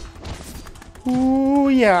 Ooh,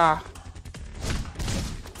 yeah.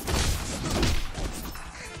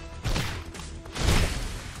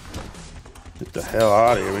 Get the hell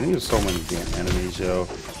out of here. We need so many damn enemies, yo.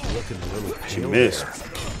 Looking a little She pale missed.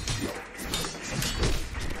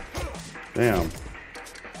 Damn.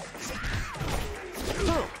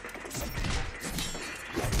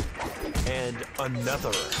 And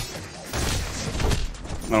another.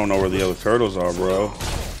 I don't know where the other turtles are, bro.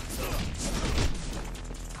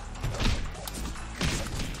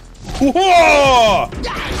 Whoa!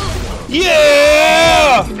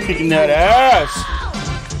 Yeah! Kicking that ass.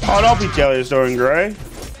 Oh, don't be jealous, Dorian Gray.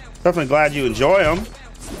 Definitely glad you enjoy them.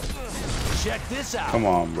 Check this out. Come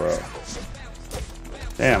on, bro.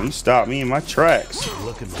 Damn, you stopped me in my tracks.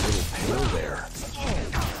 Looking a little pale there.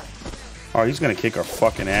 Oh, he's gonna kick our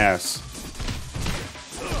fucking ass.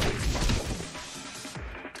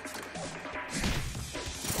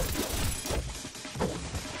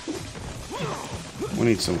 We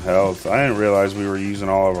need some health. I didn't realize we were using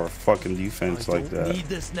all of our fucking defense like that. Need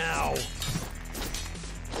this now.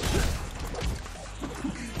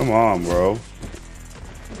 Come on, bro.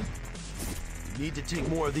 Need to take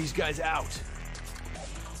more of these guys out.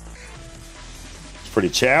 It's pretty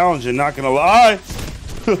challenging, not gonna lie.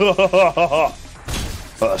 A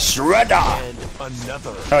shredder. And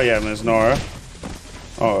another. Oh yeah, Miss Nora.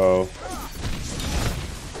 Uh-oh.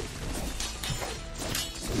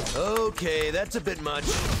 Okay, that's a bit much.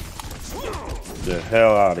 The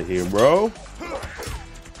hell out of here, bro.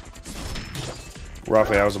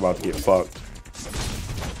 Raphael's about to get fucked.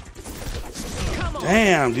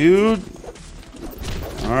 Damn, dude.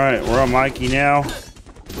 Alright, we're on Mikey now.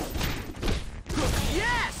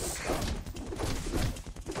 Yes!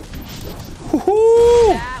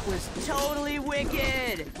 Woohoo! That was totally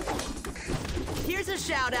wicked. Here's a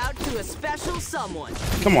shout out to a special someone.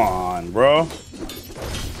 Come on, bro.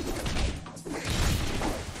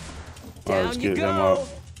 Alright, let's get him up.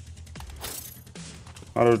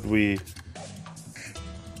 How did we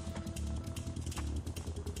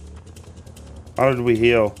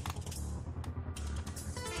heal?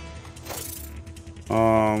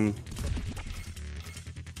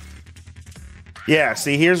 Yeah,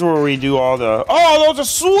 see, here's where we do all the... Oh, those are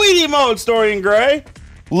sweet emotes, Dorian Gray!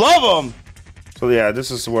 Love them! So yeah,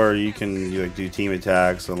 this is where you can like do team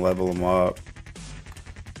attacks and level them up.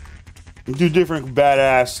 And do different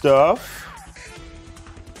badass stuff.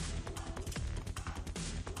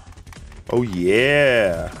 Oh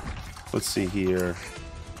yeah. Let's see here.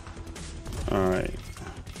 Alright.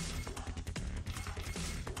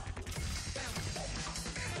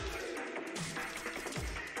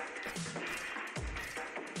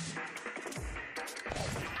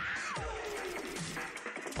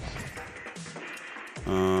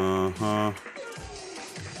 Uh-huh.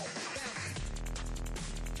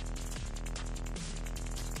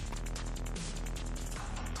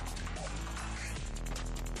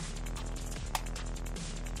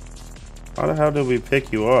 How the hell did we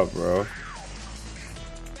pick you up, bro?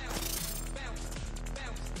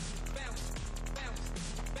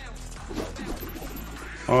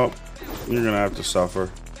 Oh, you're gonna have to suffer.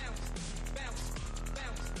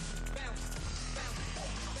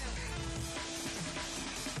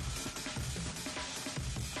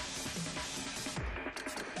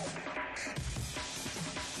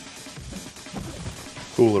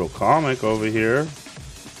 Cool little comic over here.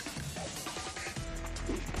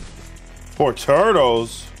 Poor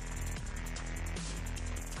turtles.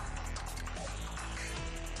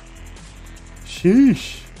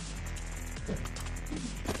 Sheesh.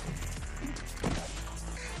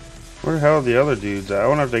 Where the hell are the other dudes at? I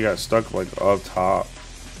wonder if they got stuck like up top.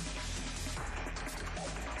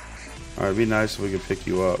 Alright, it'd be nice if we could pick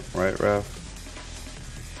you up, right, Ref?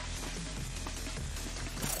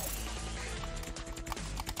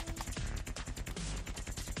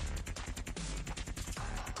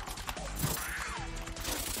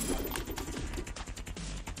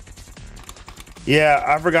 Yeah,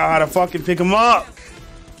 I forgot how to fucking pick him up.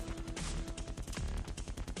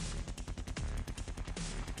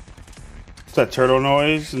 What's that turtle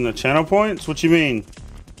noise in the channel points? What you mean?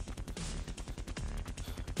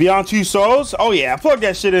 Beyond Two Souls? Oh yeah, plug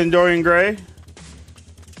that shit in, Dorian Gray. I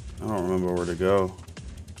don't remember where to go.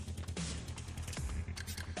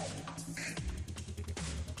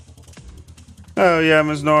 Oh yeah,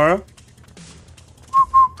 Ms. Nora.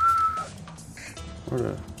 Where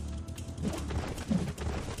the...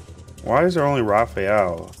 Why is there only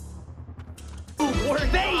Raphael?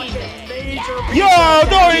 Yo,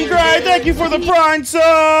 Dorian Gray, thank you for the Prime sub!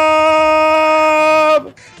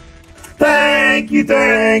 Thank you,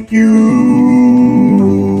 thank you!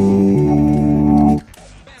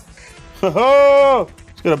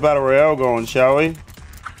 Let's get a battle royale going, shall we?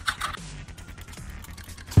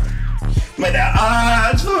 May the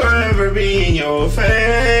odds forever be in your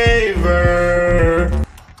favor.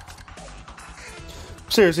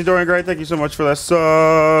 Seriously, Dorian Gray, thank you so much for that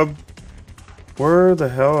sub. Where the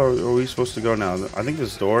hell are we supposed to go now? I think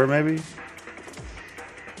this door, maybe?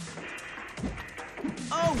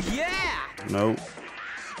 Oh, yeah! Nope.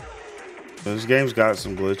 This game's got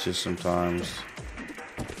some glitches sometimes.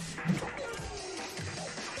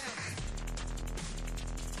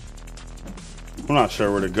 I'm not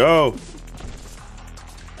sure where to go.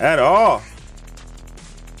 At all.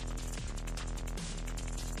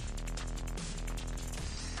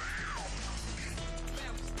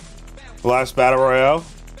 Last battle royale.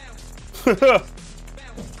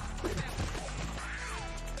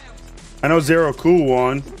 I know Zero Cool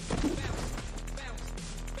won.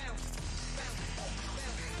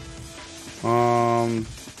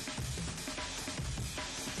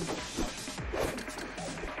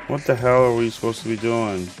 What the hell are we supposed to be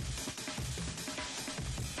doing?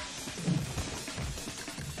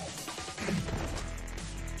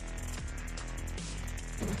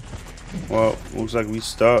 Well, looks like we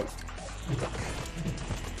stuck.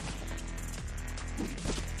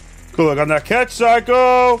 Cool, look on that catch,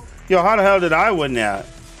 Psycho! Yo, how the hell did I win that?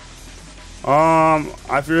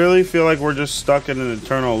 I really feel like we're just stuck in an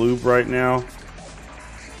eternal loop right now.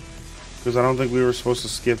 Because I don't think we were supposed to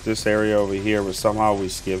skip this area over here, but somehow we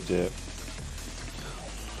skipped it.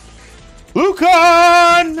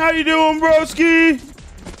 Lucan! How you doing, broski?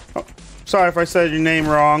 Oh, sorry if I said your name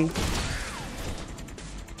wrong.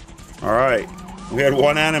 Alright. We had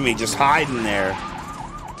one enemy just hiding there.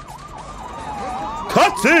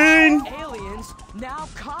 Cutscene! Aliens, now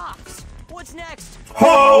cops. What's next?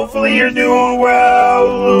 Hopefully you're doing well,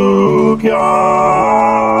 Lucan.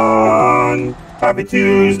 Happy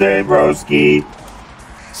Tuesday, broski.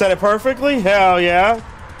 Said it perfectly? Hell yeah.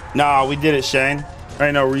 Nah, we did it, Shane.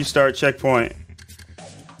 Ain't no restart checkpoint.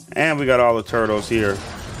 And we got all the turtles here.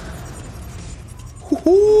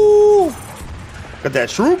 Woohoo! Got that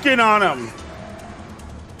shuriken on him.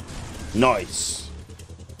 Nice.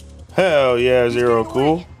 Hell yeah, Zero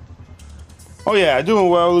Cool. Oh yeah, doing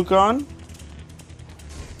well, Lucan.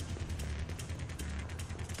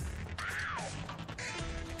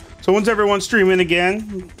 So when's everyone streaming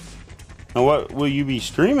again? And what will you be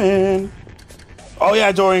streaming? Oh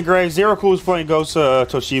yeah, Dorian Gray. Zero Cool is playing Ghost of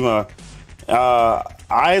Tsushima.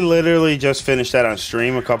 I literally just finished that on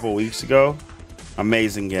stream a couple weeks ago.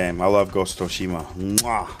 Amazing game. I love Ghost of Tsushima.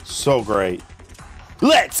 Mwah, so great.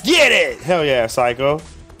 Let's get it! Hell yeah, Psycho.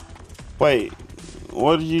 Wait,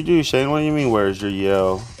 what did you do, Shane? What do you mean, where's your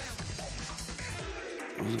yell?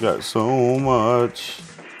 He's got so much.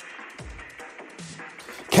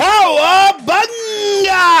 Cowabunga!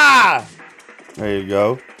 There you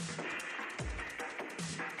go.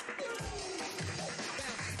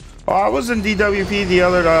 Oh, I was in DWP the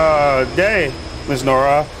other day, Ms.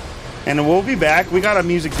 Nora, and we'll be back. We got a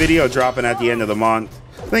music video dropping at the end of the month.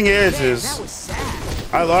 Thing is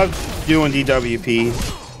I love doing DWP,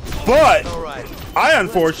 but I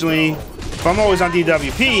unfortunately, if I'm always on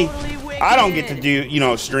DWP, I don't get to do, you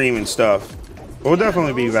know, stream and stuff. But we'll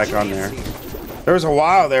definitely be back on there. There was a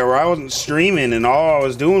while there where I wasn't streaming and all I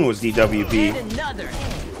was doing was DWP. And another.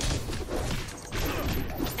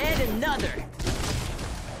 And another.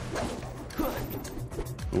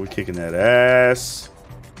 We're kicking that ass.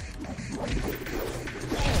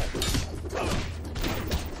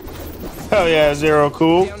 Hell yeah, Zero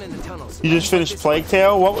Cool. You just finished Plague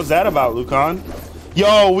Tale? What was that about, Lucan?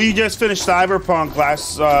 Yo, we just finished Cyberpunk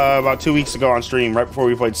about 2 weeks ago on stream, right before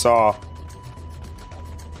we played Saw.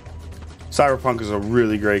 Cyberpunk is a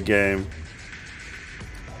really great game.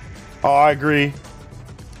 Oh, I agree.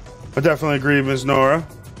 I definitely agree, Ms. Nora.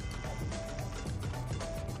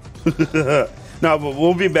 No, but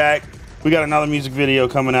we'll be back. We got another music video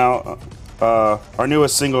coming out. Our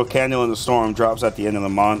newest single, Candle in the Storm, drops at the end of the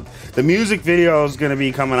month. The music video is going to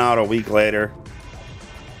be coming out a week later.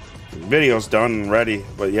 The video's done and ready,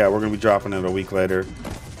 but yeah, we're going to be dropping it a week later.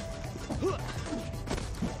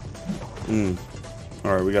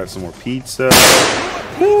 All right, we got some more pizza.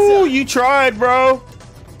 Woo, you tried, bro.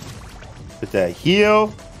 Get that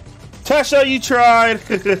heel. Tasha, you tried.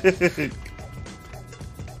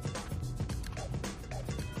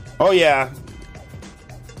 Oh, yeah.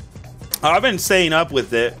 I've been staying up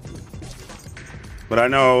with it. But I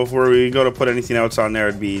know if we go to put anything else on there,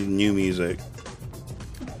 it'd be new music.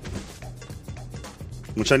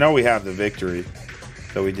 Which I know we have the victory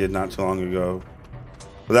that we did not too long ago.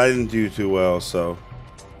 But that didn't do too well, so.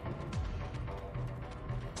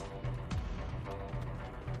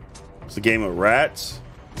 It's a game of rats.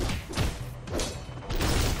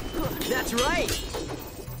 That's right.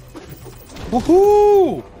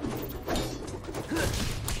 Woohoo!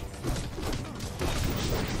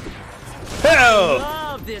 Hell!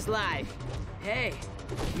 Love this life. Hey,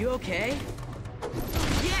 you okay?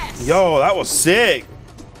 Yes. Yo, that was sick.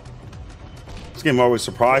 This game always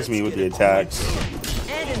surprised me with the attacks.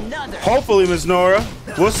 And another. Hopefully, Ms. Nora.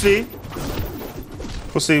 We'll see.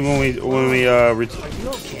 We'll see when we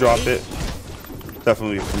drop it.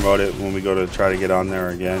 Definitely promote it when we go to try to get on there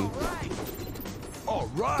again. All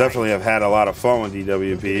right. Definitely have had a lot of fun with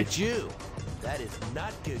DWP. You. That is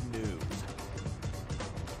not good news.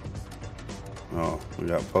 Oh, we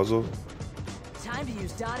got puzzle. Time to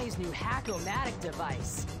use Donnie's new hack-o-matic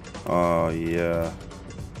device. Oh, yeah.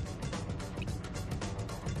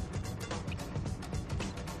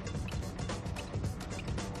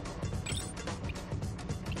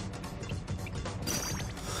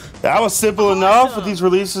 That was simple enough with these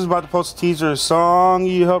releases. About to post a teaser song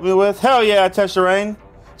you help me with. Hell yeah, Tesha Rain.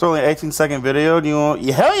 It's only an 18-second video. Do you want?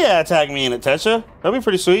 Yeah, hell yeah, tag me in it, Tesha. That'd be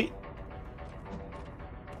pretty sweet.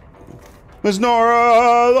 Miss Nora,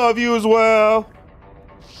 I love you as well.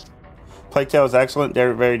 Plague Tale is excellent.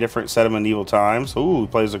 They're very different set of medieval times. Ooh, he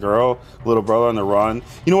plays a girl, little brother on the run.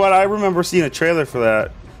 You know what? I remember seeing a trailer for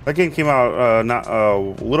that. That game came out not a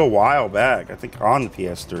little while back. I think on the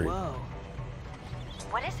PS3. Whoa.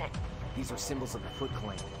 What is it? These are symbols of the Foot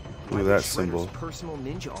Clan. Look at that symbol. Personal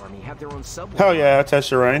ninja army have their own subway. Hell yeah,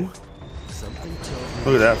 Tesha Rain. Something tells me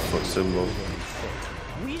Look at that foot symbol.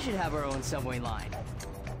 We should have our own subway line.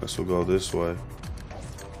 Guess we'll go this way.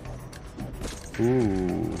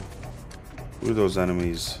 Ooh. Look at those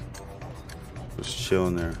enemies. Just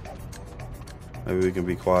chilling there. Maybe we can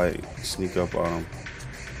be quiet. Sneak up on them.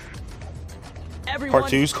 Everyone,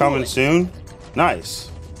 Part 2's coming soon.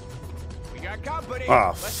 Nice. we got company.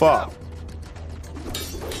 Ah, fuck.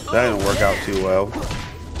 That didn't work out too well.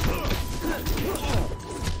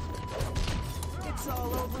 It's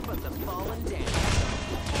all over but the fallen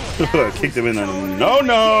down. Kicked him in the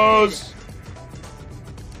no-nos.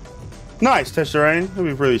 Nice, Tesha Rain. That'd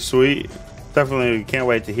be pretty sweet. Definitely can't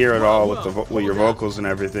wait to hear it all with your vocals and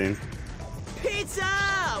everything. Pizza!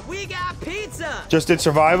 We got pizza! Just did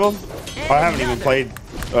survival? I haven't even played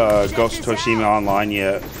Ghost of Tsushima online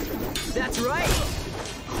yet. That's right.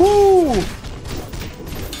 Whoo!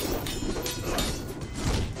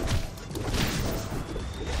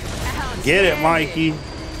 Get it, Mikey.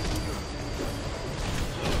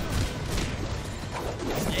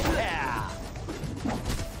 Yeah.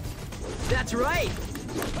 That's right.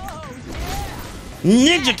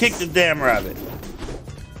 Ninja kicked the damn rabbit.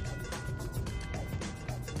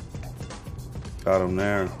 Got him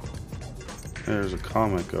there. There's a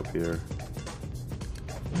comic up here.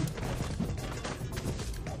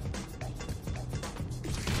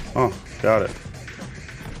 Oh, got it.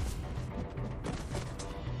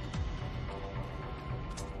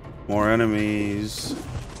 More enemies.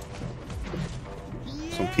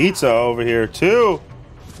 Some pizza over here too.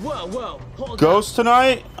 Whoa, whoa, hold Ghost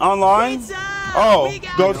tonight online? Pizza! Oh, We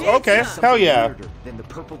got Ghost. pizza! Okay, hell yeah. Than the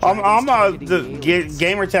purple I'm dragons the targeting the aliens.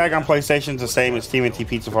 gamer tag on PlayStation's the same as TMNT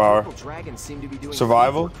Pizza Power. Purple dragons seem to be doing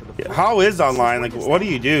Survival? field work for the Yeah, Foot how Clan. is online? Like, what do?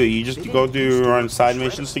 You just go do run side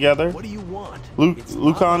missions together? What do you want?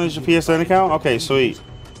 Lucon is your PSN account? Okay, sweet.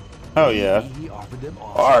 Oh yeah. He offered them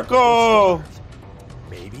all Arco!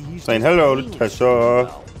 Maybe he's Saying just hello to being Tesha.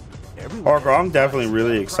 well, everyone Arco, I'm has definitely prices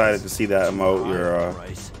really and excited to prices. see that emote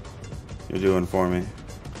Price. you're doing for me.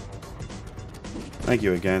 Thank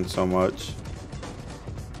you again so much.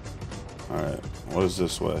 Alright, what is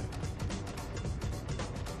this way?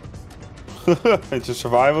 It's a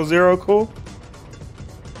survival zero, cool?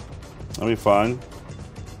 That'll be fun.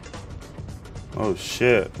 Oh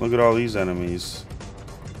shit, look at all these enemies.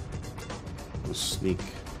 Let's sneak.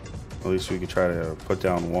 At least we can try to put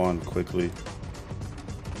down one quickly.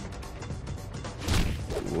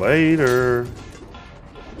 Later.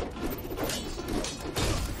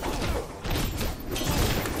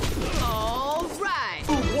 All right.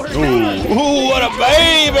 Ooh, what a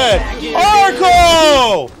baby!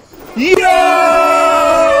 Arco!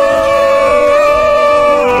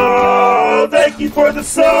 Yo! Thank you for the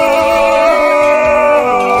sub!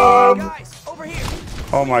 Guys, over here.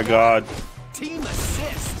 Oh my god. Team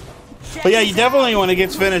assist. But yeah, you definitely, when it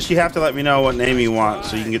gets finished, you have to let me know what name you want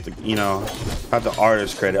so you can get the, have the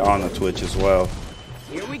artist credit on the Twitch as well.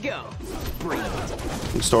 Here we go.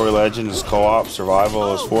 Story Legend is co-op,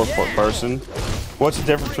 survival is person. What's the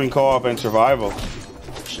difference between co-op and survival?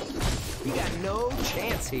 You got no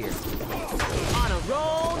chance here. On a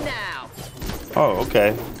roll now. Oh,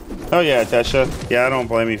 okay. Oh yeah, Tesha. Yeah, I don't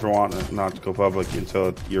blame you for wanting it not to go public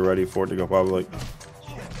until you're ready for it to go public.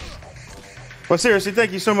 But seriously,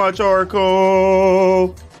 thank you so much,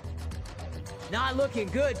 Oracle. Not looking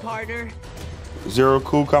good, partner. Zero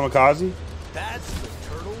Cool Kamikaze. That's the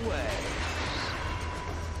turtle way.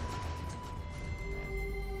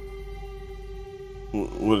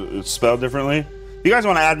 Would it spelled differently? If you guys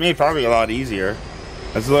want to add me, probably a lot easier.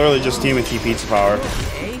 It's literally just TMNT Pizza Power.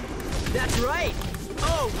 Okay. That's right.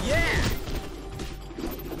 Oh yeah.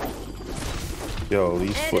 Yo,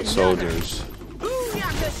 these foot soldiers.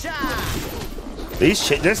 Booyakasha.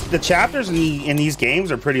 The chapters in these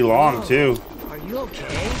games are pretty long too. Are you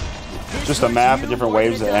okay? Just a map of different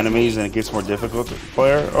waves of enemies, and it gets more difficult to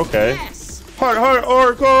player. Okay. Yes. Heart,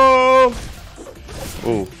 Oracle!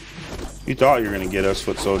 Oh, you thought you were gonna get us,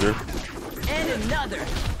 foot soldier. And another.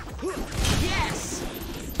 Yes.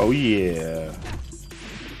 Oh yeah.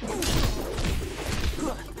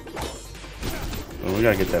 Oh, we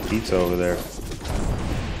gotta get that pizza over there.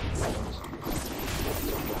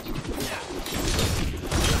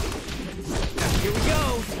 Here we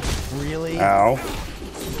go. Really? Ow.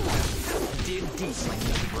 Dig deep, my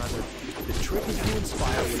new brother. The trick is to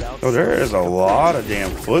inspire without. Oh, there is a lot of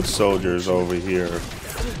damn foot soldiers over here.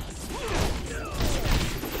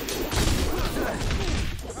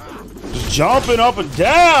 Just jumping up and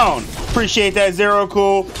down. Appreciate that, Zero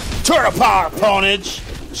Cool. Turtle power ponage.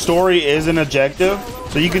 Story is an objective,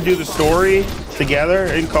 so you can do the story together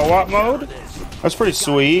in co-op mode. That's pretty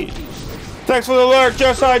sweet. Thanks for the alert,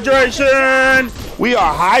 just hydration. We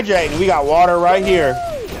are hydrating. We got water right here.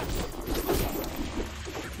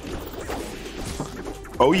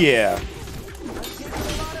 Oh yeah.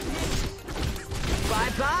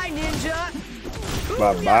 Bye-bye, ninja.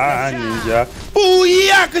 Bye-bye, ninja.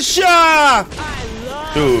 Booyakasha!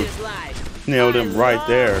 Dude, nailed him right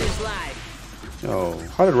there. Oh,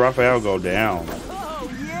 how did Raphael go down? Oh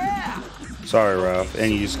yeah. Sorry, Ralph.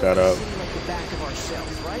 And you just got up. Like the back of our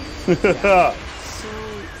shells, right? So,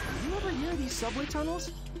 you ever hear these subway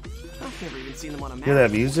tunnels? I've never even seen them on a map. Hear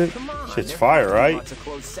that music? Come on, Shit's there fire, must be right? Lots of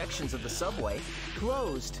closed sections of the subway.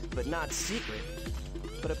 Closed, but not secret.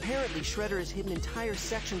 But apparently Shredder has hidden entire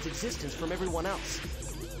sections' existence from everyone else.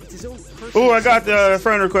 It's his own personal. Oh, I got the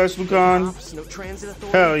friend request, Lucan. No transit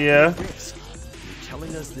authority. Hell yeah. You're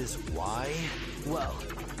telling us this why? Well,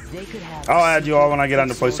 they could have. I'll add you all when I get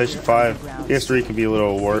onto PlayStation 5. PS3 can be a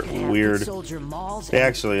little weird. They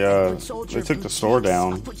actually, they took the store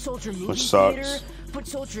down, which sucks. Foot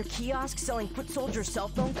soldier kiosk selling foot soldier cell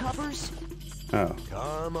phone covers. Oh.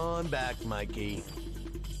 Come on back, Mikey.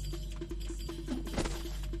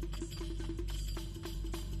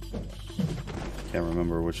 Can't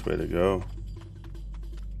remember which way to go.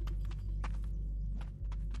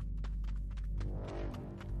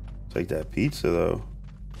 Take that pizza though.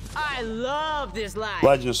 I love this life.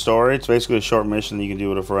 Legend Story. It's basically a short mission that you can do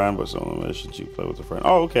with a friend, but some of the missions you play with a friend.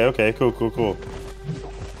 Oh, okay, okay, cool.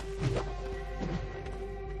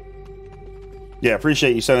 Yeah,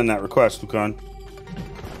 appreciate you sending that request, Lucan.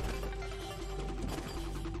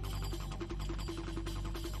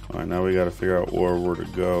 Alright, now we gotta figure out where to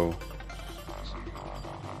go.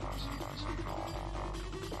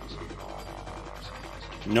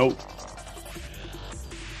 Nope.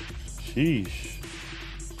 Sheesh.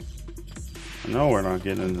 I know we're not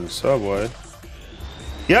getting into the subway.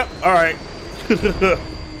 Yep, alright.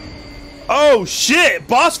 Oh shit!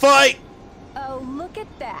 Boss fight! Oh, look at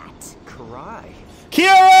that. Karai.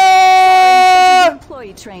 Kira!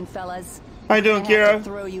 Employee train, fellas. How you doing, I have to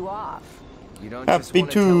Kira? throw you off. You don't Happy just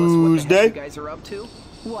want to tell us what the heck Tuesday. you guys are up to?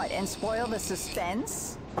 What, and spoil the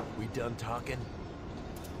suspense? We done talking?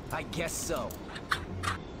 I guess so.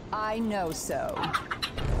 I know so.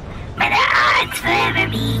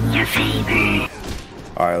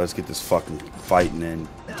 Alright, let's get this fucking fighting in.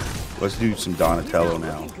 Let's do some Donatello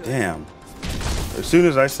now. Damn. As soon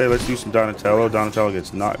as I say let's do some Donatello, Donatello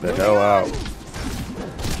gets knocked the hell out.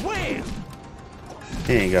 Wham!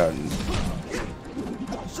 He ain't got...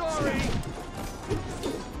 Sorry.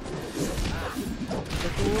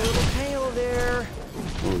 Looking a little pale there.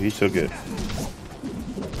 Oh, he took it.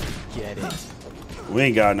 Get it. We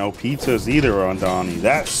ain't got no pizzas either on Donnie.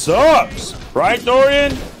 That sucks! Right,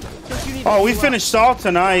 Dorian? Oh, we finished Salt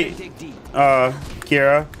tonight,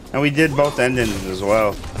 Kira. And we did both endings as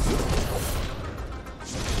well.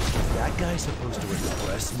 That guy's supposed to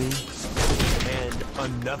impress me? And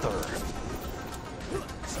another.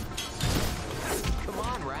 Come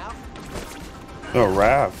on, Ralph. Oh,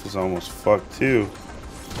 Raph is almost fucked too.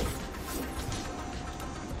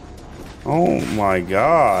 Oh my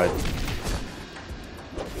god.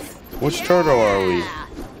 Which turtle are we?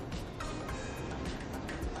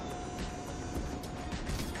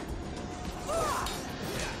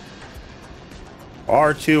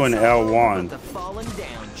 R2 and L1. The falling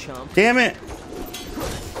down, chump. Damn it!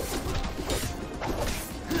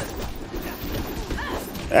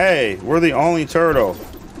 Hey, we're the only turtle.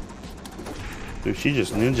 Dude, she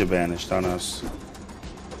just ninja banished on us.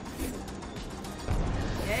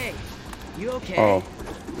 Hey, you okay? Oh,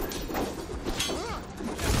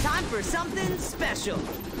 Time for something special.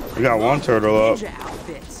 we got one turtle up. Ninja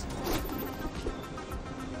outfits.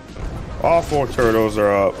 All 4 turtles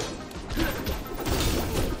are up.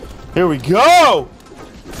 Here we go!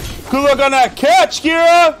 Good luck on that catch,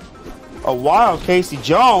 Kira! A wild Casey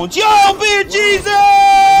Jones. Yo, Beer Jesus!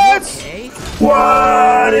 Okay.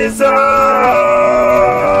 What is up?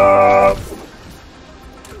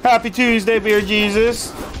 Happy Tuesday, Beer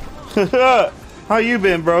Jesus. How you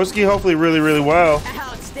been, broski? Hopefully really, really well.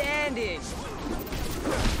 Outstanding.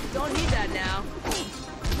 Don't need that now.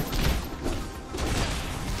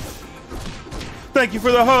 Thank you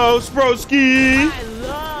for the host, broski. I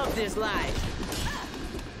love this life.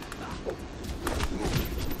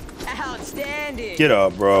 Outstanding. Get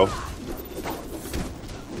up, bro.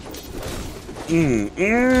 When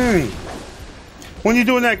you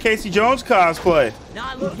doing that Casey Jones cosplay?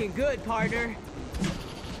 Not looking good, partner.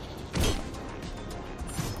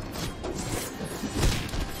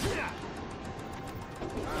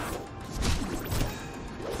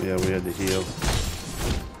 Yeah, we had to heal.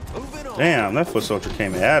 Damn, that foot soldier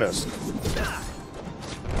came at us.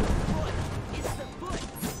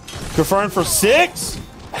 Confirmed for 6?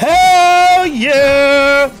 Hell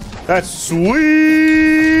yeah! That's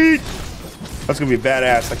sweet! That's gonna be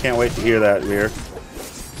badass. I can't wait to hear that here.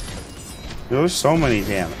 There's so many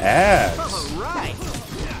damn ads. Alright.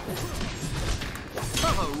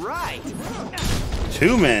 Alright.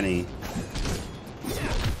 Too many.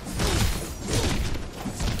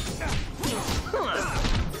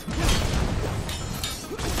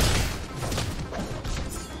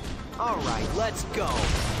 Alright, let's go.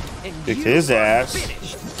 And Kicked you his are ass.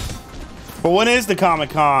 finished. But when is the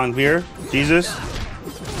Comic-Con, Beer? Jesus?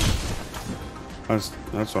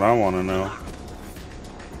 That's what I want to know.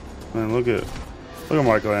 Man, look at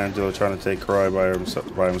Michelangelo trying to take Cry by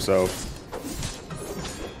himself.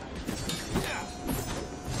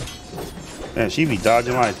 Man, she be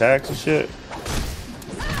dodging my attacks and shit.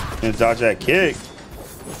 And dodge that kick.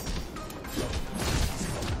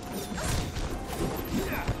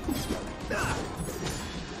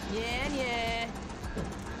 Yeah.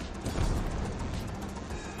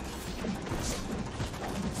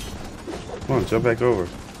 Come on, jump back over.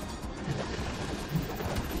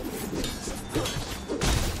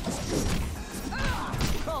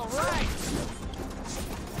 All right.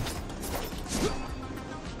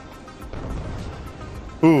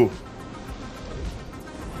 Ooh.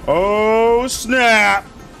 Oh, snap.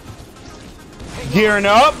 Gearing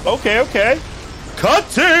up. Okay.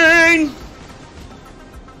 Cutting.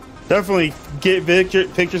 Definitely get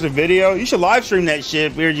pictures and video. You should live stream that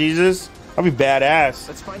shit, Beer Jesus. I'll be badass.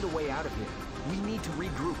 Let's find a way out of here. We need to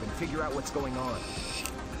regroup and figure out what's going on.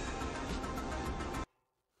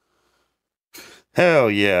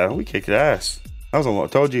 Hell yeah, we kicked ass. That was a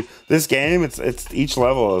lot. Told you this game. It's each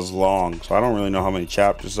level is long, so I don't really know how many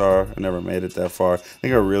chapters are. I never made it that far. I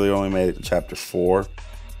think I really only made it to chapter 4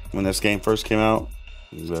 when this game first came out.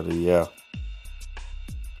 Yeah.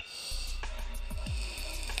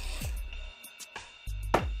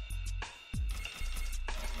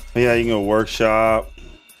 Yeah, you can go workshop.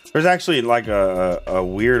 There's actually like a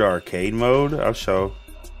weird arcade mode. I'll show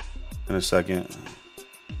in a second.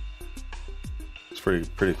 It's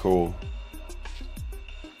pretty cool.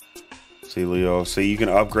 See, Leo. So you can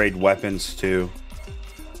upgrade weapons too.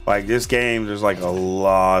 Like this game, there's like a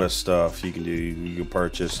lot of stuff you can do. You can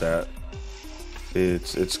purchase that.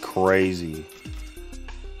 It's crazy.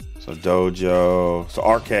 So dojo. So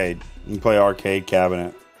arcade. You can play arcade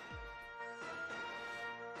cabinet.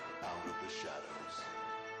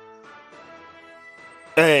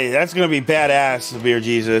 Hey, that's gonna be badass, Beer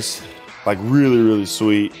Jesus. Like really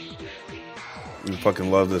sweet. I fucking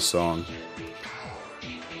love this song.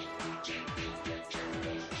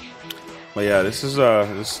 But yeah, this is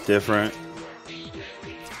different.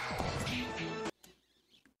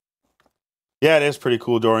 Yeah, it is pretty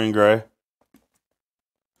cool, Dorian Gray.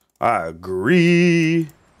 I agree.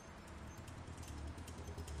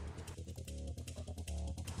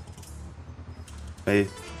 Hey,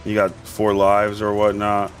 you got 4 lives or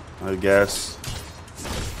whatnot, I guess.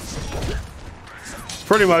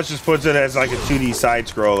 Pretty much just puts it as like a 2D side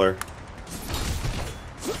scroller.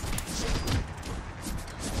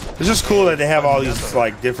 It's just cool that they have all these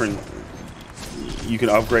like different. You can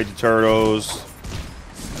upgrade the turtles.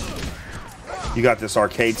 You got this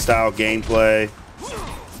arcade style gameplay.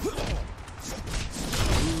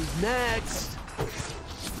 Who's next?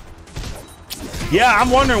 Yeah, I'm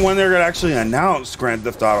wondering when they're gonna actually announce Grand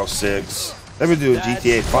Theft Auto 6. They've been doing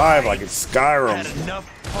GTA 5 like it's Skyrim.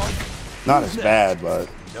 Not as bad, but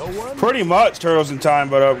pretty much Turtles in Time,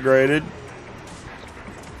 but upgraded.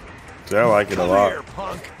 So I like it a lot.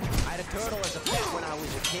 I had a turtle as a pet when I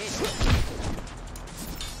was a kid.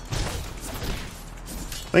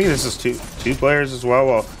 I think this is two players as well.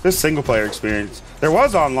 Well, this single player experience. There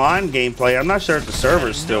was online gameplay. I'm not sure if the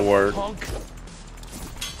servers still work.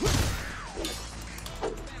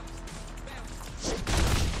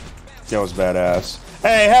 That was badass.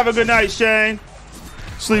 Hey, have a good night, Shane.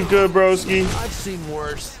 Sleep good, broski. I've seen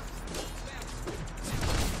worse.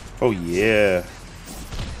 Oh, yeah.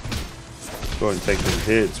 Go ahead and take them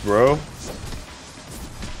hits, bro.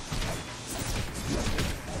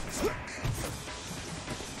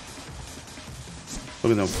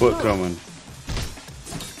 Look at them foot coming.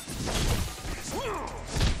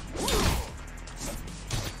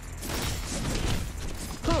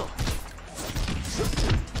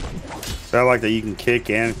 So I like that you can kick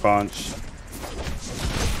and punch.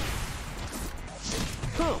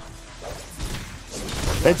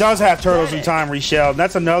 It does have Turtles in Time Reshelled.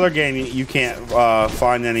 That's another game you can't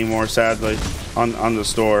find anymore, sadly, on the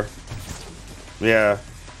store. Yeah.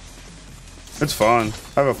 It's fun.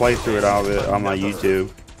 I have a playthrough of it on my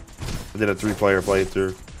YouTube. I did a 3-player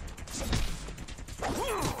playthrough.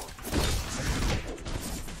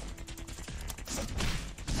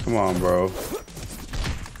 Come on, bro.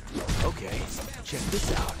 Okay, check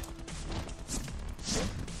this out.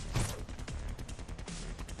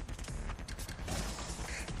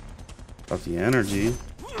 Got the energy.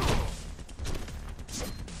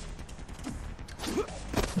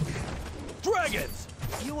 Dragons!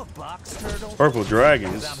 You a box turtle? Purple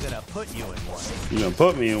dragons. I'm gonna put you in one. You gonna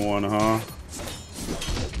put me in one, huh?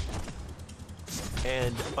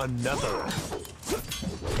 And another.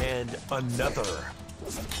 And another.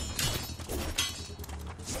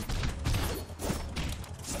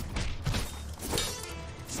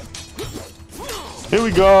 Here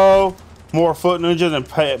we go. More foot ninja than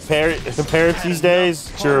parrots these days.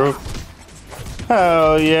 True.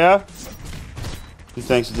 Hell yeah. He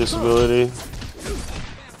thanks to disability.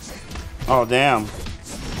 Oh damn.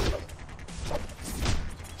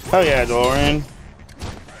 Hell yeah, Dorian.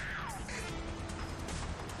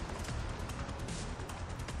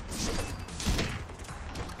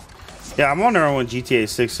 Yeah, I'm wondering when GTA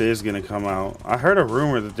 6 is gonna come out. I heard a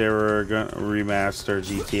rumor that they were gonna remaster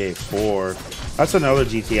GTA 4. That's another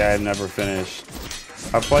GTA I've never finished.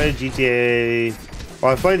 I played GTA.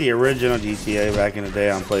 Well, I played the original GTA back in the day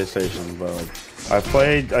on PlayStation, but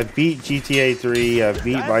like, I beat GTA 3. I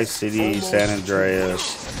beat Vice City, San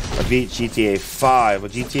Andreas. I beat GTA 5,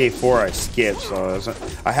 but GTA 4 I skipped. So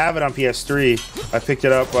I have it on PS3. I picked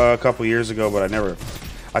it up a couple years ago, but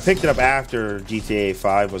I picked it up after GTA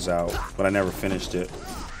 5 was out, but I never finished it.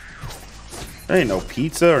 There ain't no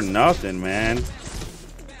pizza or nothing, man.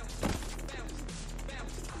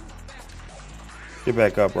 Get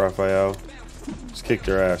back up, Raphael. Just kick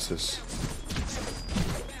their asses.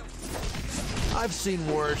 I've seen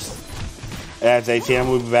worse. Ads ATM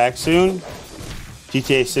will be back soon.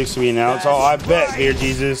 GTA 6 will be announced. Oh, I bet, Beer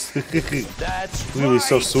Jesus. That's It's gonna be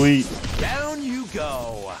so sweet. Down you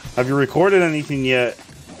go. Have you recorded anything yet?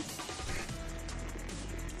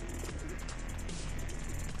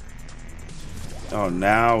 Oh,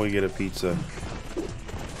 now we get a pizza.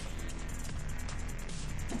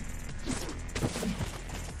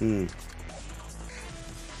 Hmm.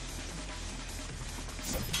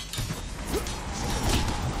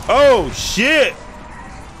 Oh shit!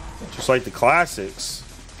 Just like the classics.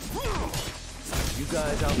 You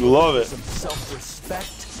guys out You love it. some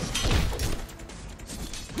self-respect?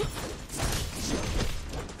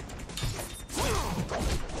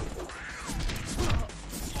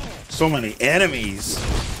 So many enemies.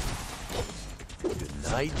 Good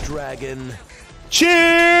night, dragon.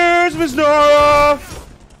 Cheers, Miss Nora!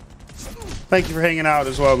 Thank you for hanging out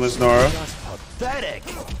as well, Miss Nora. Just pathetic.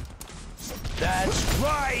 That's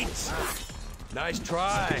right. Nice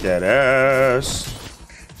try. That ass.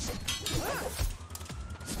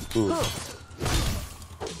 Ooh.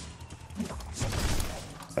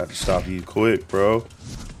 Had to stop you quick, bro.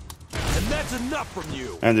 And that's enough from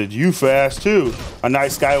you. And did you fast too? A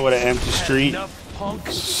nice guy with an empty street, Enough, punk.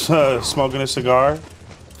 smoking a cigar.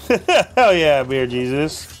 Hell yeah, Beer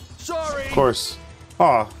Jesus. Sorry. Of course.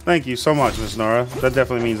 Aw, thank you so much, Miss Nora. That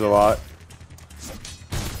definitely means a lot.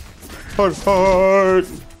 Heart.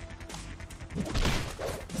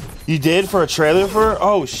 You did for a trailer for?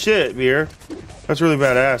 Oh shit, Beer. That's really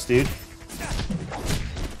badass, dude.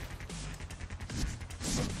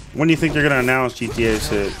 When do you think they're gonna announce GTA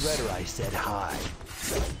 6? Shredder, I said hi.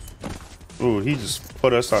 Ooh, he just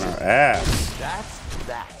put us on our ass. That's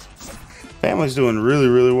that. Family's doing really,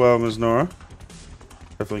 really well, Ms. Nora.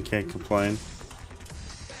 Definitely can't complain.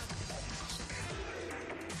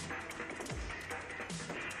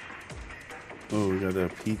 Oh, we got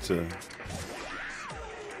that pizza.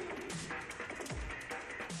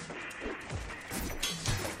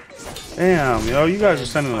 Damn, yo, you guys are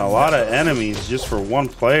sending a lot of enemies just for one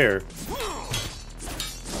player.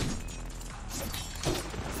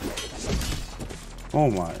 Oh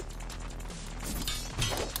my.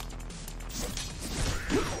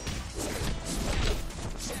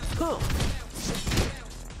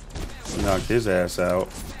 knocked his ass out.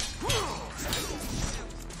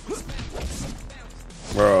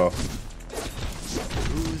 Bro.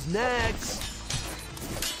 Who's next?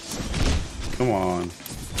 Come on.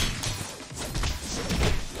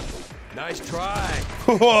 Nice try.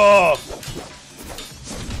 Whoa!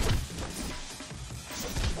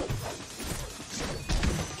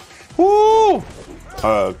 Woo!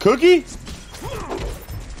 Cookie?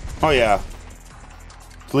 Oh yeah.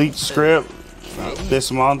 Bleach script this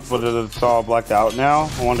month, but it's all blacked out now.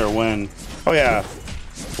 I wonder when. Oh yeah.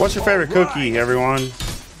 What's your favorite cookie, everyone?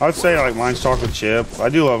 I would say like mine's chocolate chip. I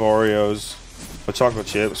do love Oreos, but chocolate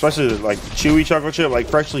chip, especially like chewy chocolate chip, like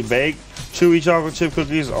freshly baked chewy chocolate chip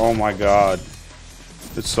cookies. Oh my god,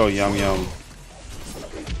 it's so yum yum.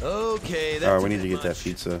 Okay, that's all right, we need to get that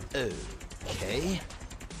pizza. Okay.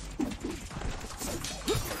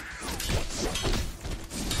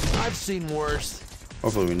 I've seen worse.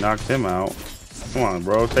 Hopefully we knocked him out. Come on,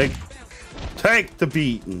 bro, take the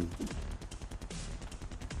beating.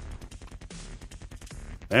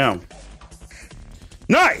 Damn.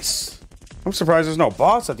 Nice! I'm surprised there's no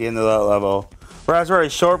boss at the end of that level. Raspberry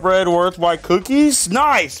shortbread worth white cookies?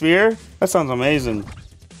 Nice, Veer. That sounds amazing.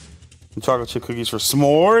 And chocolate chip cookies for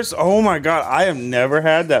s'mores? Oh my god, I have never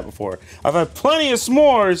had that before. I've had plenty of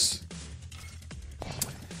s'mores.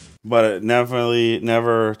 But definitely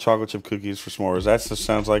never chocolate chip cookies for s'mores. That just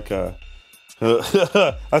sounds like a...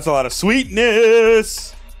 that's a lot of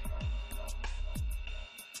sweetness.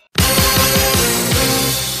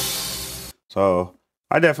 So,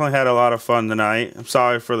 I definitely had a lot of fun tonight. I'm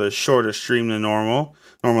sorry for the shorter stream than normal.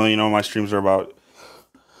 Normally, you know, my streams are about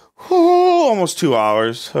almost 2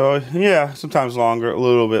 hours. So, yeah, sometimes longer, a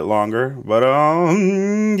little bit longer. But,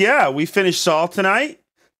 yeah, we finished Saw tonight.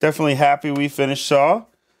 Definitely happy we finished Saw.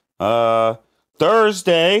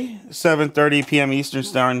 Thursday, 7:30 p.m. Eastern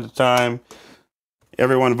Standard Time.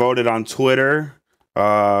 Everyone voted on Twitter.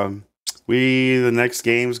 The next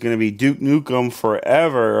game is going to be Duke Nukem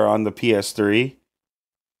Forever on the PS3.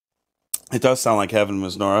 It does sound like heaven,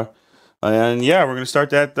 Ms. Nora. And yeah, we're going to start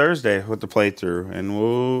that Thursday with the playthrough. And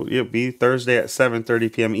it'll be Thursday at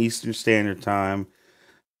 7:30 p.m. Eastern Standard Time.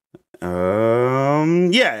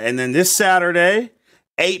 Yeah, and then this Saturday,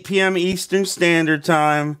 8 p.m. Eastern Standard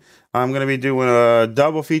Time, I'm going to be doing a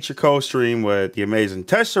double feature co-stream with the amazing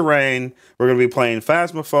Tessa Rain. We're going to be playing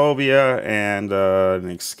Phasmophobia and an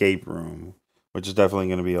escape room, which is definitely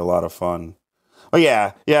going to be a lot of fun. Oh,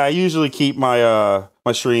 yeah, I usually keep my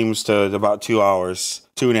my streams to about 2 hours,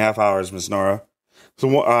 2.5 hours, Miss Nora.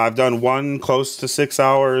 So I've done one close to 6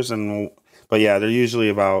 hours, but yeah, they're usually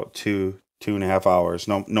about 2.5 hours,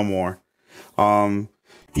 no more.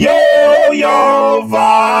 Yo vibes,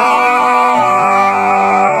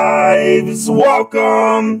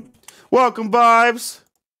 welcome vibes.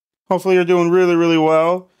 Hopefully you're doing really, really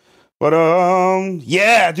well. But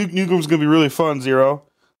yeah, Duke Nukem's gonna be really fun. Zero,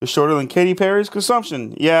 it's shorter than Katy Perry's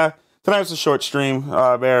consumption. Yeah, tonight was a short stream.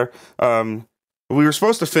 Bear. We were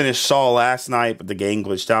supposed to finish Saw last night, but the game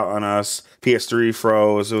glitched out on us. PS3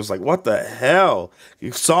 froze. It was like, what the hell?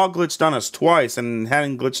 Saw glitched on us twice and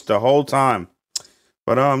hadn't glitched the whole time.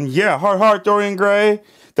 But yeah, heart, Dorian Gray.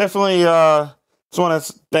 Definitely just want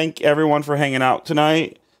to thank everyone for hanging out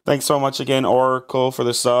tonight. Thanks so much again, Oracle, for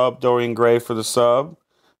the sub, Dorian Gray for the sub,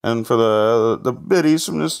 and for the biddies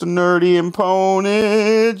from Mr. Nerdy and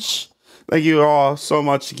Ponage. Thank you all so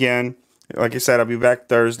much again. Like I said, I'll be back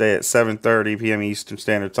Thursday at 7:30 p.m. Eastern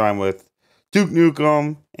Standard Time with Duke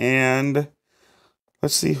Nukem, and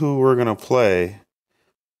let's see who we're gonna play.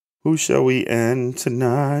 Who shall we end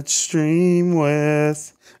tonight's stream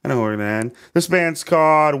with? I know who we're going to end. This band's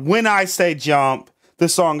called When I Say Jump.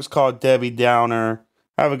 This song is called Debbie Downer.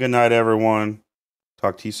 Have a good night, everyone.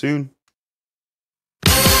 Talk to you soon.